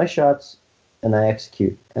 I hit my shots, and I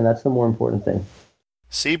execute. And that's the more important thing.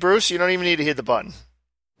 See, Bruce, you don't even need to hit the button.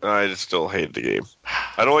 I just still hate the game.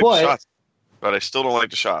 I don't like the shots, but I still don't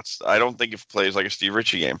like the shots. I don't think it plays like a Steve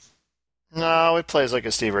Ritchie game. No, it plays like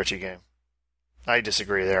a Steve Ritchie game. I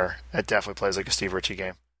disagree there. It definitely plays like a Steve Ritchie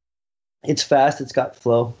game. It's fast. It's got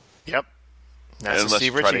flow. Yep. That's a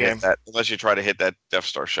Steve Ritchie game. Unless you try to hit that Death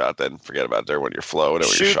Star shot, then forget about it there when you're flowing.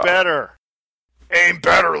 Shoot better. Aim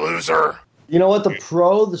better, loser. You know what?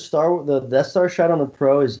 The Death Star shot on the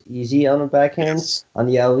Pro is easy on the backhand. Yes. On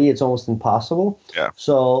the LE, it's almost impossible. Yeah.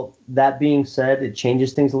 So that being said, it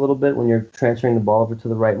changes things a little bit when you're transferring the ball over to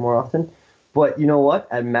the right more often. But you know what?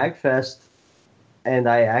 At MagFest, and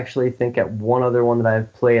I actually think at one other one that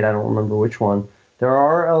I've played, I don't remember which one, there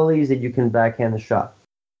are LEs that you can backhand the shot.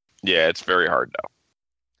 Yeah, it's very hard though.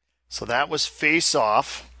 So that was Face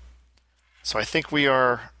Off. So I think we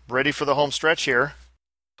are ready for the home stretch here.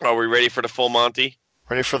 Are we ready for the full Monty?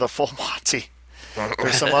 Ready for the full Monty.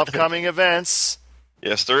 There's some upcoming events.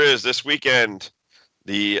 Yes, there is. This weekend,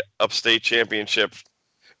 the Upstate Championship.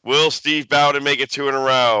 Will Steve Bowden make it 2 in a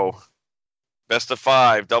row? Best of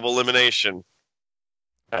 5, double elimination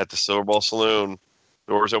at the Silver Ball Saloon.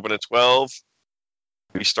 Doors open at 12.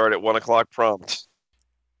 We start at 1 o'clock prompt.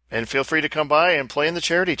 And feel free to come by and play in the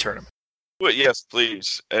charity tournament. Well, yes,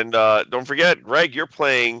 please. And don't forget, Greg, you're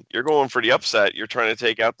going for the upset. You're trying to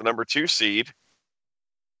take out the number 2 seed.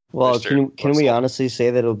 Well, can we honestly say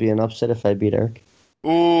that it'll be an upset if I beat Eric?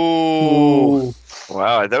 Ooh.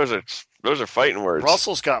 Wow, those are fighting words.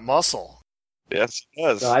 Russell's got muscle. Yes, he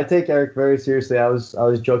does. No, I take Eric very seriously. I was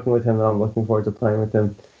joking with him that I'm looking forward to playing with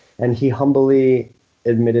him. And he humbly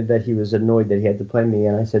admitted that he was annoyed that he had to play me.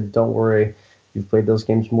 And I said, don't worry. You've played those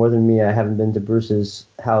games more than me. I haven't been to Bruce's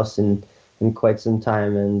house in quite some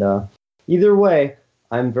time. And either way,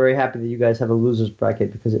 I'm very happy that you guys have a loser's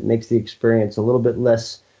bracket because it makes the experience a little bit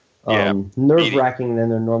less nerve-wracking than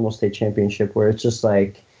their normal state championship where it's just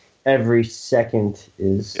like every second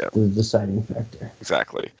is the deciding factor.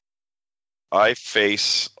 Exactly. I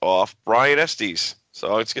face off Brian Estes.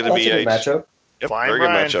 So it's going to be a good matchup. Yep, Flying very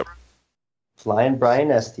Brian. good matchup. Flying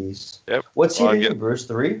Brian Estes. Yep. What seed are you, Bruce?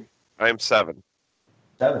 3? I am 7.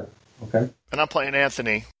 7. Okay. And I'm playing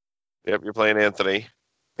Anthony. Yep, you're playing Anthony.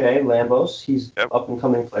 Okay, Lambos. He's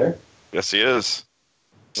up-and-coming player. Yes, he is.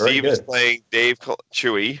 Very Steve good. is playing Dave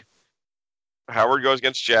Chewy. Howard goes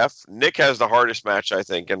against Jeff. Nick has the hardest match, I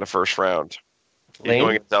think, in the first round. He's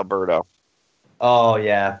going against Alberto. Oh,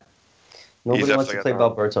 yeah. Nobody wants to play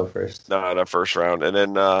Alberto first. No, the first round. And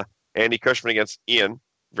then Andy Cushman against Ian.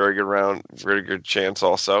 Very good round. Very good chance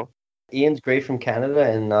also. Ian's great from Canada,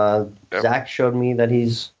 and Zach showed me that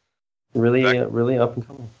he's really up and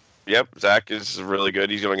coming. Yep, Zach is really good.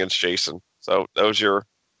 He's going against Jason. So those are your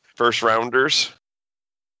first rounders.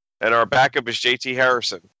 And our backup is JT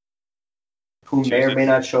Harrison. Who may or may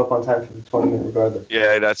not show up on time for the tournament regardless.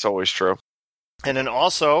 Yeah, that's always true. And then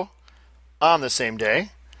also, on the same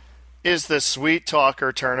day, is the Sweet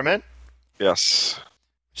Talker tournament. Yes.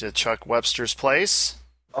 Which is at Chuck Webster's place.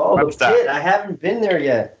 Oh, the pit. I haven't been there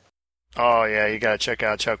yet. Oh, yeah, you got to check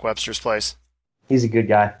out Chuck Webster's place. He's a good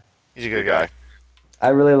guy. He's a good guy. I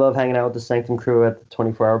really love hanging out with the Sanctum crew at the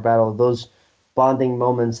 24-hour battle. Those bonding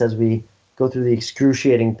moments as we go through the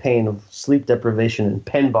excruciating pain of sleep deprivation and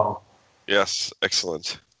pinball. Yes,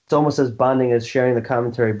 excellent. It's almost as bonding as sharing the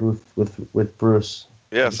commentary booth with Bruce.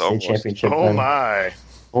 Yes, the almost. championship. Oh my.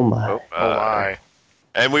 Oh my. Oh my.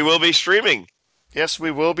 And we will be streaming. Yes,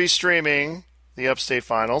 we will be streaming the Upstate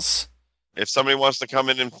Finals. If somebody wants to come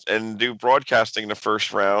in and do broadcasting the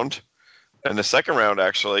first round, and the second round,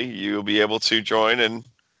 actually, you'll be able to join and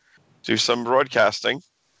do some broadcasting.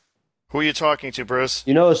 Who are you talking to, Bruce?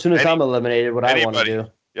 You know, as soon as I'm eliminated, what I want to do.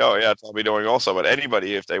 Oh, yeah, I'll be doing also. But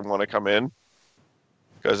anybody, if they want to come in,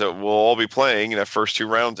 because we'll all be playing in the first 2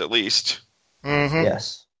 rounds at least. Mm-hmm.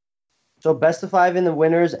 Yes. So best of 5 in the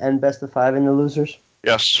winners and best of 5 in the losers?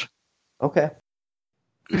 Yes. Okay.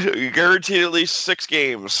 You're guaranteed at least 6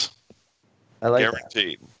 games. I like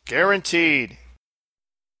Guaranteed. that. Guaranteed.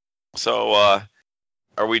 So,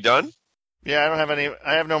 are we done? Yeah,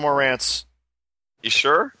 I have no more rants. You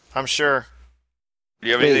sure? I'm sure. Do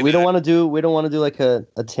you have Wait, anything? we don't want to do like a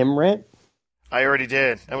Tim rant? I already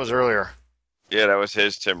did. That was earlier. Yeah, that was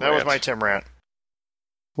his Tim rant. That was my Tim rant.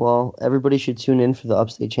 Well, everybody should tune in for the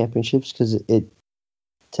Upstate Championships because it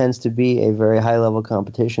tends to be a very high-level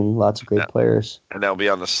competition. Lots of great players. And that'll be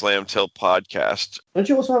on the Slam Tilt podcast. Don't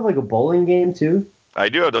you also have like a bowling game too? I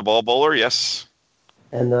do have the ball bowler, yes.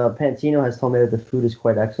 And Pantino has told me that the food is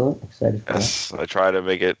quite excellent. Excited for Yes, I try to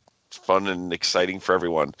make it fun and exciting for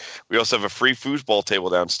everyone. We also have a free foosball table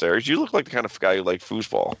downstairs. You look like the kind of guy who likes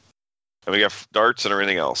foosball. And we got darts and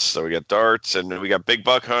everything else. So we got darts, and we got Big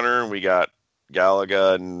Buck Hunter, and we got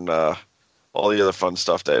Galaga, and all the other fun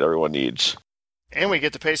stuff that everyone needs. And we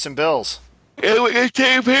get to pay some bills. And we get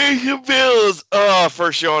to pay some bills. Oh,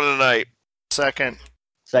 first show of the night. Second.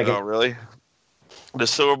 Oh, really? The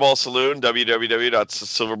Silverball Saloon,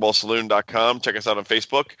 www.silverballsaloon.com. Check us out on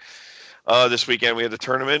Facebook. This weekend we have the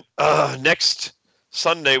tournament. Next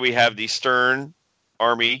Sunday we have the Stern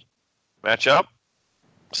Army matchup.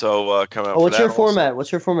 So come out. what's your format?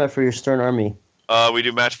 What's your format for your Stern Army? We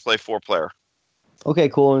do match play 4-player. Okay,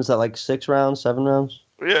 cool. And is that like 6 rounds, 7 rounds?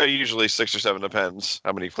 Yeah, usually 6 or 7, depends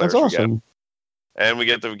how many players That's awesome. we get. And we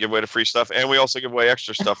get to give away the free stuff, and we also give away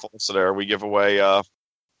extra stuff also there. We give away,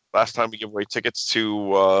 last time we gave away tickets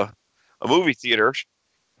to a movie theater,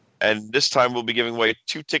 and this time we'll be giving away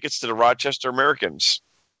 2 tickets to the Rochester Americans.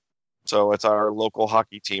 So it's our local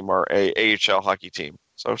hockey team, our AHL hockey team.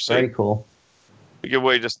 So very cool. We give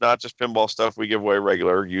away not just pinball stuff, we give away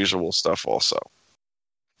regular, usual stuff also.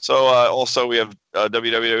 So also we have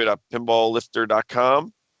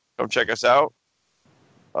www.pinballlifter.com. Come check us out.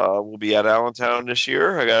 We'll be at Allentown this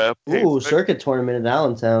year. Circuit tournament in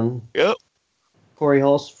Allentown. Yep. Corey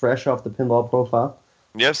Hulse, fresh off the pinball profile.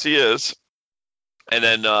 Yes, he is. And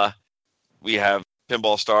then we have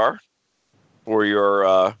Pinball Star for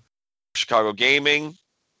your Chicago Gaming,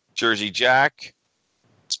 Jersey Jack,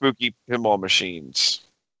 Spooky Pinball Machines.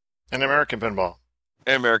 And American Pinball.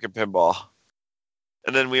 And American Pinball.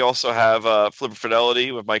 And then we also have Flipper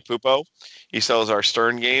Fidelity with Mike Pupo. He sells our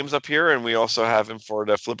Stern games up here, and we also have him for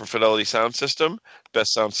the Flipper Fidelity sound system.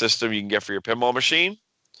 Best sound system you can get for your pinball machine.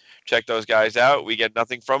 Check those guys out. We get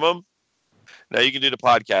nothing from them. Now you can do the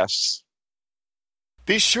podcasts.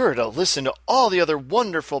 Be sure to listen to all the other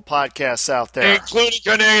wonderful podcasts out there. Including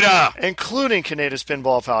Canada. Including Canada's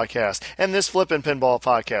Pinball Podcast. And this Flippin' Pinball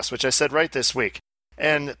Podcast, which I said right this week.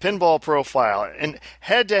 And Pinball Profile. And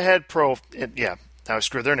Head-to-Head now I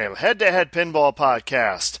screwed their name. Head-to-Head Pinball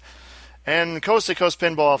Podcast. And Coast to Coast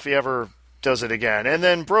Pinball if he ever does it again. And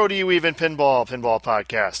then Brody Weaving Pinball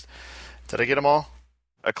Podcast. Did I get them all?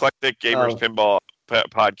 Eclectic Gamers Pinball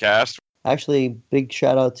Podcast. Actually, big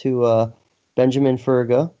shout out to Benjamin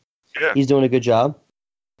Ferga. Yeah. He's doing a good job.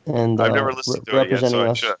 And I've never listened to it yet,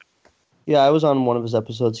 so I should. Yeah, I was on one of his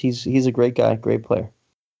episodes. He's a great guy, great player.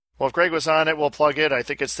 Well, if Greg was on it, we'll plug it. I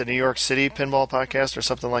think it's the New York City Pinball Podcast or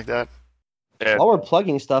something like that. And while we're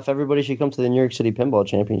plugging stuff, everybody should come to the New York City Pinball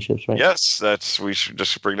Championships, right? Yes, we should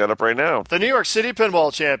just bring that up right now. The New York City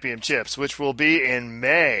Pinball Championships, which will be in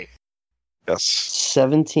May. Yes.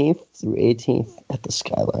 17th through 18th at the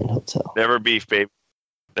Skyline Hotel. Never beef, babe.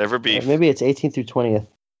 Never beef. Maybe it's 18th through 20th.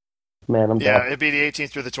 Man, I'm Yeah, bad. it'd be the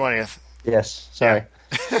 18th through the 20th. Yes, sorry.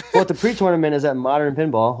 Well, the pre-tournament is at Modern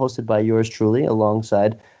Pinball, hosted by yours truly,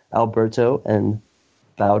 alongside Alberto and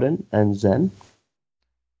Bowden and Zen.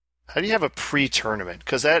 How do you have a pre-tournament?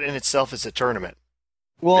 Because that in itself is a tournament.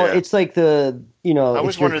 Well, it's like I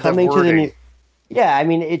always wondered that to the wording. Yeah, I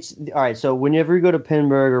mean, it's all right. So whenever you go to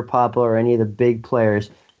Pinburg or Papa or any of the big players,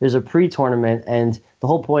 there's a pre-tournament, and the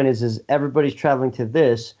whole point is everybody's traveling to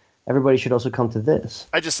this. Everybody should also come to this.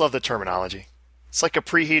 I just love the terminology. It's like a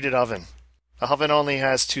preheated oven. A oven only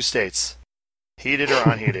has 2 states, heated or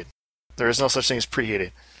unheated. There is no such thing as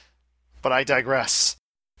preheated. But I digress.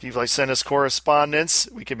 If you'd like to send us correspondence,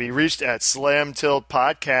 we can be reached at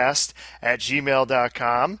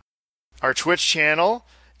slamtiltpodcast@gmail.com. Our Twitch channel,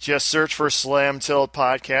 just search for Slam Tilt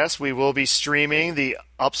Podcast. We will be streaming the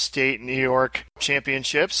Upstate New York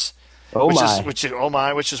Championships. Which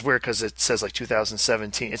is weird because it says like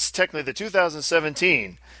 2017. It's technically the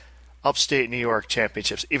 2017 Upstate New York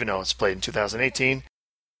Championships, even though it's played in 2018.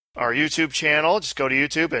 Our YouTube channel, just go to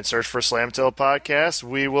YouTube and search for Slam Tilt Podcast.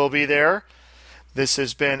 We will be there. This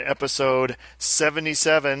has been episode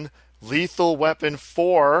 77, Lethal Weapon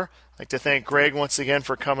 4. I'd like to thank Greg once again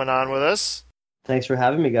for coming on with us. Thanks for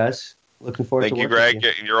having me, guys. Looking forward to working with you. Thank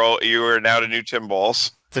you, Greg. You are now the new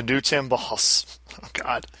Timballs. The new Timballs. Oh,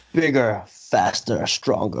 God. Bigger, faster,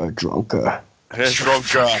 stronger, drunker.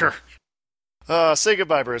 Drunker. Say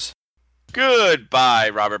goodbye, Bruce. Goodbye,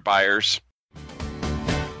 Robert Byers.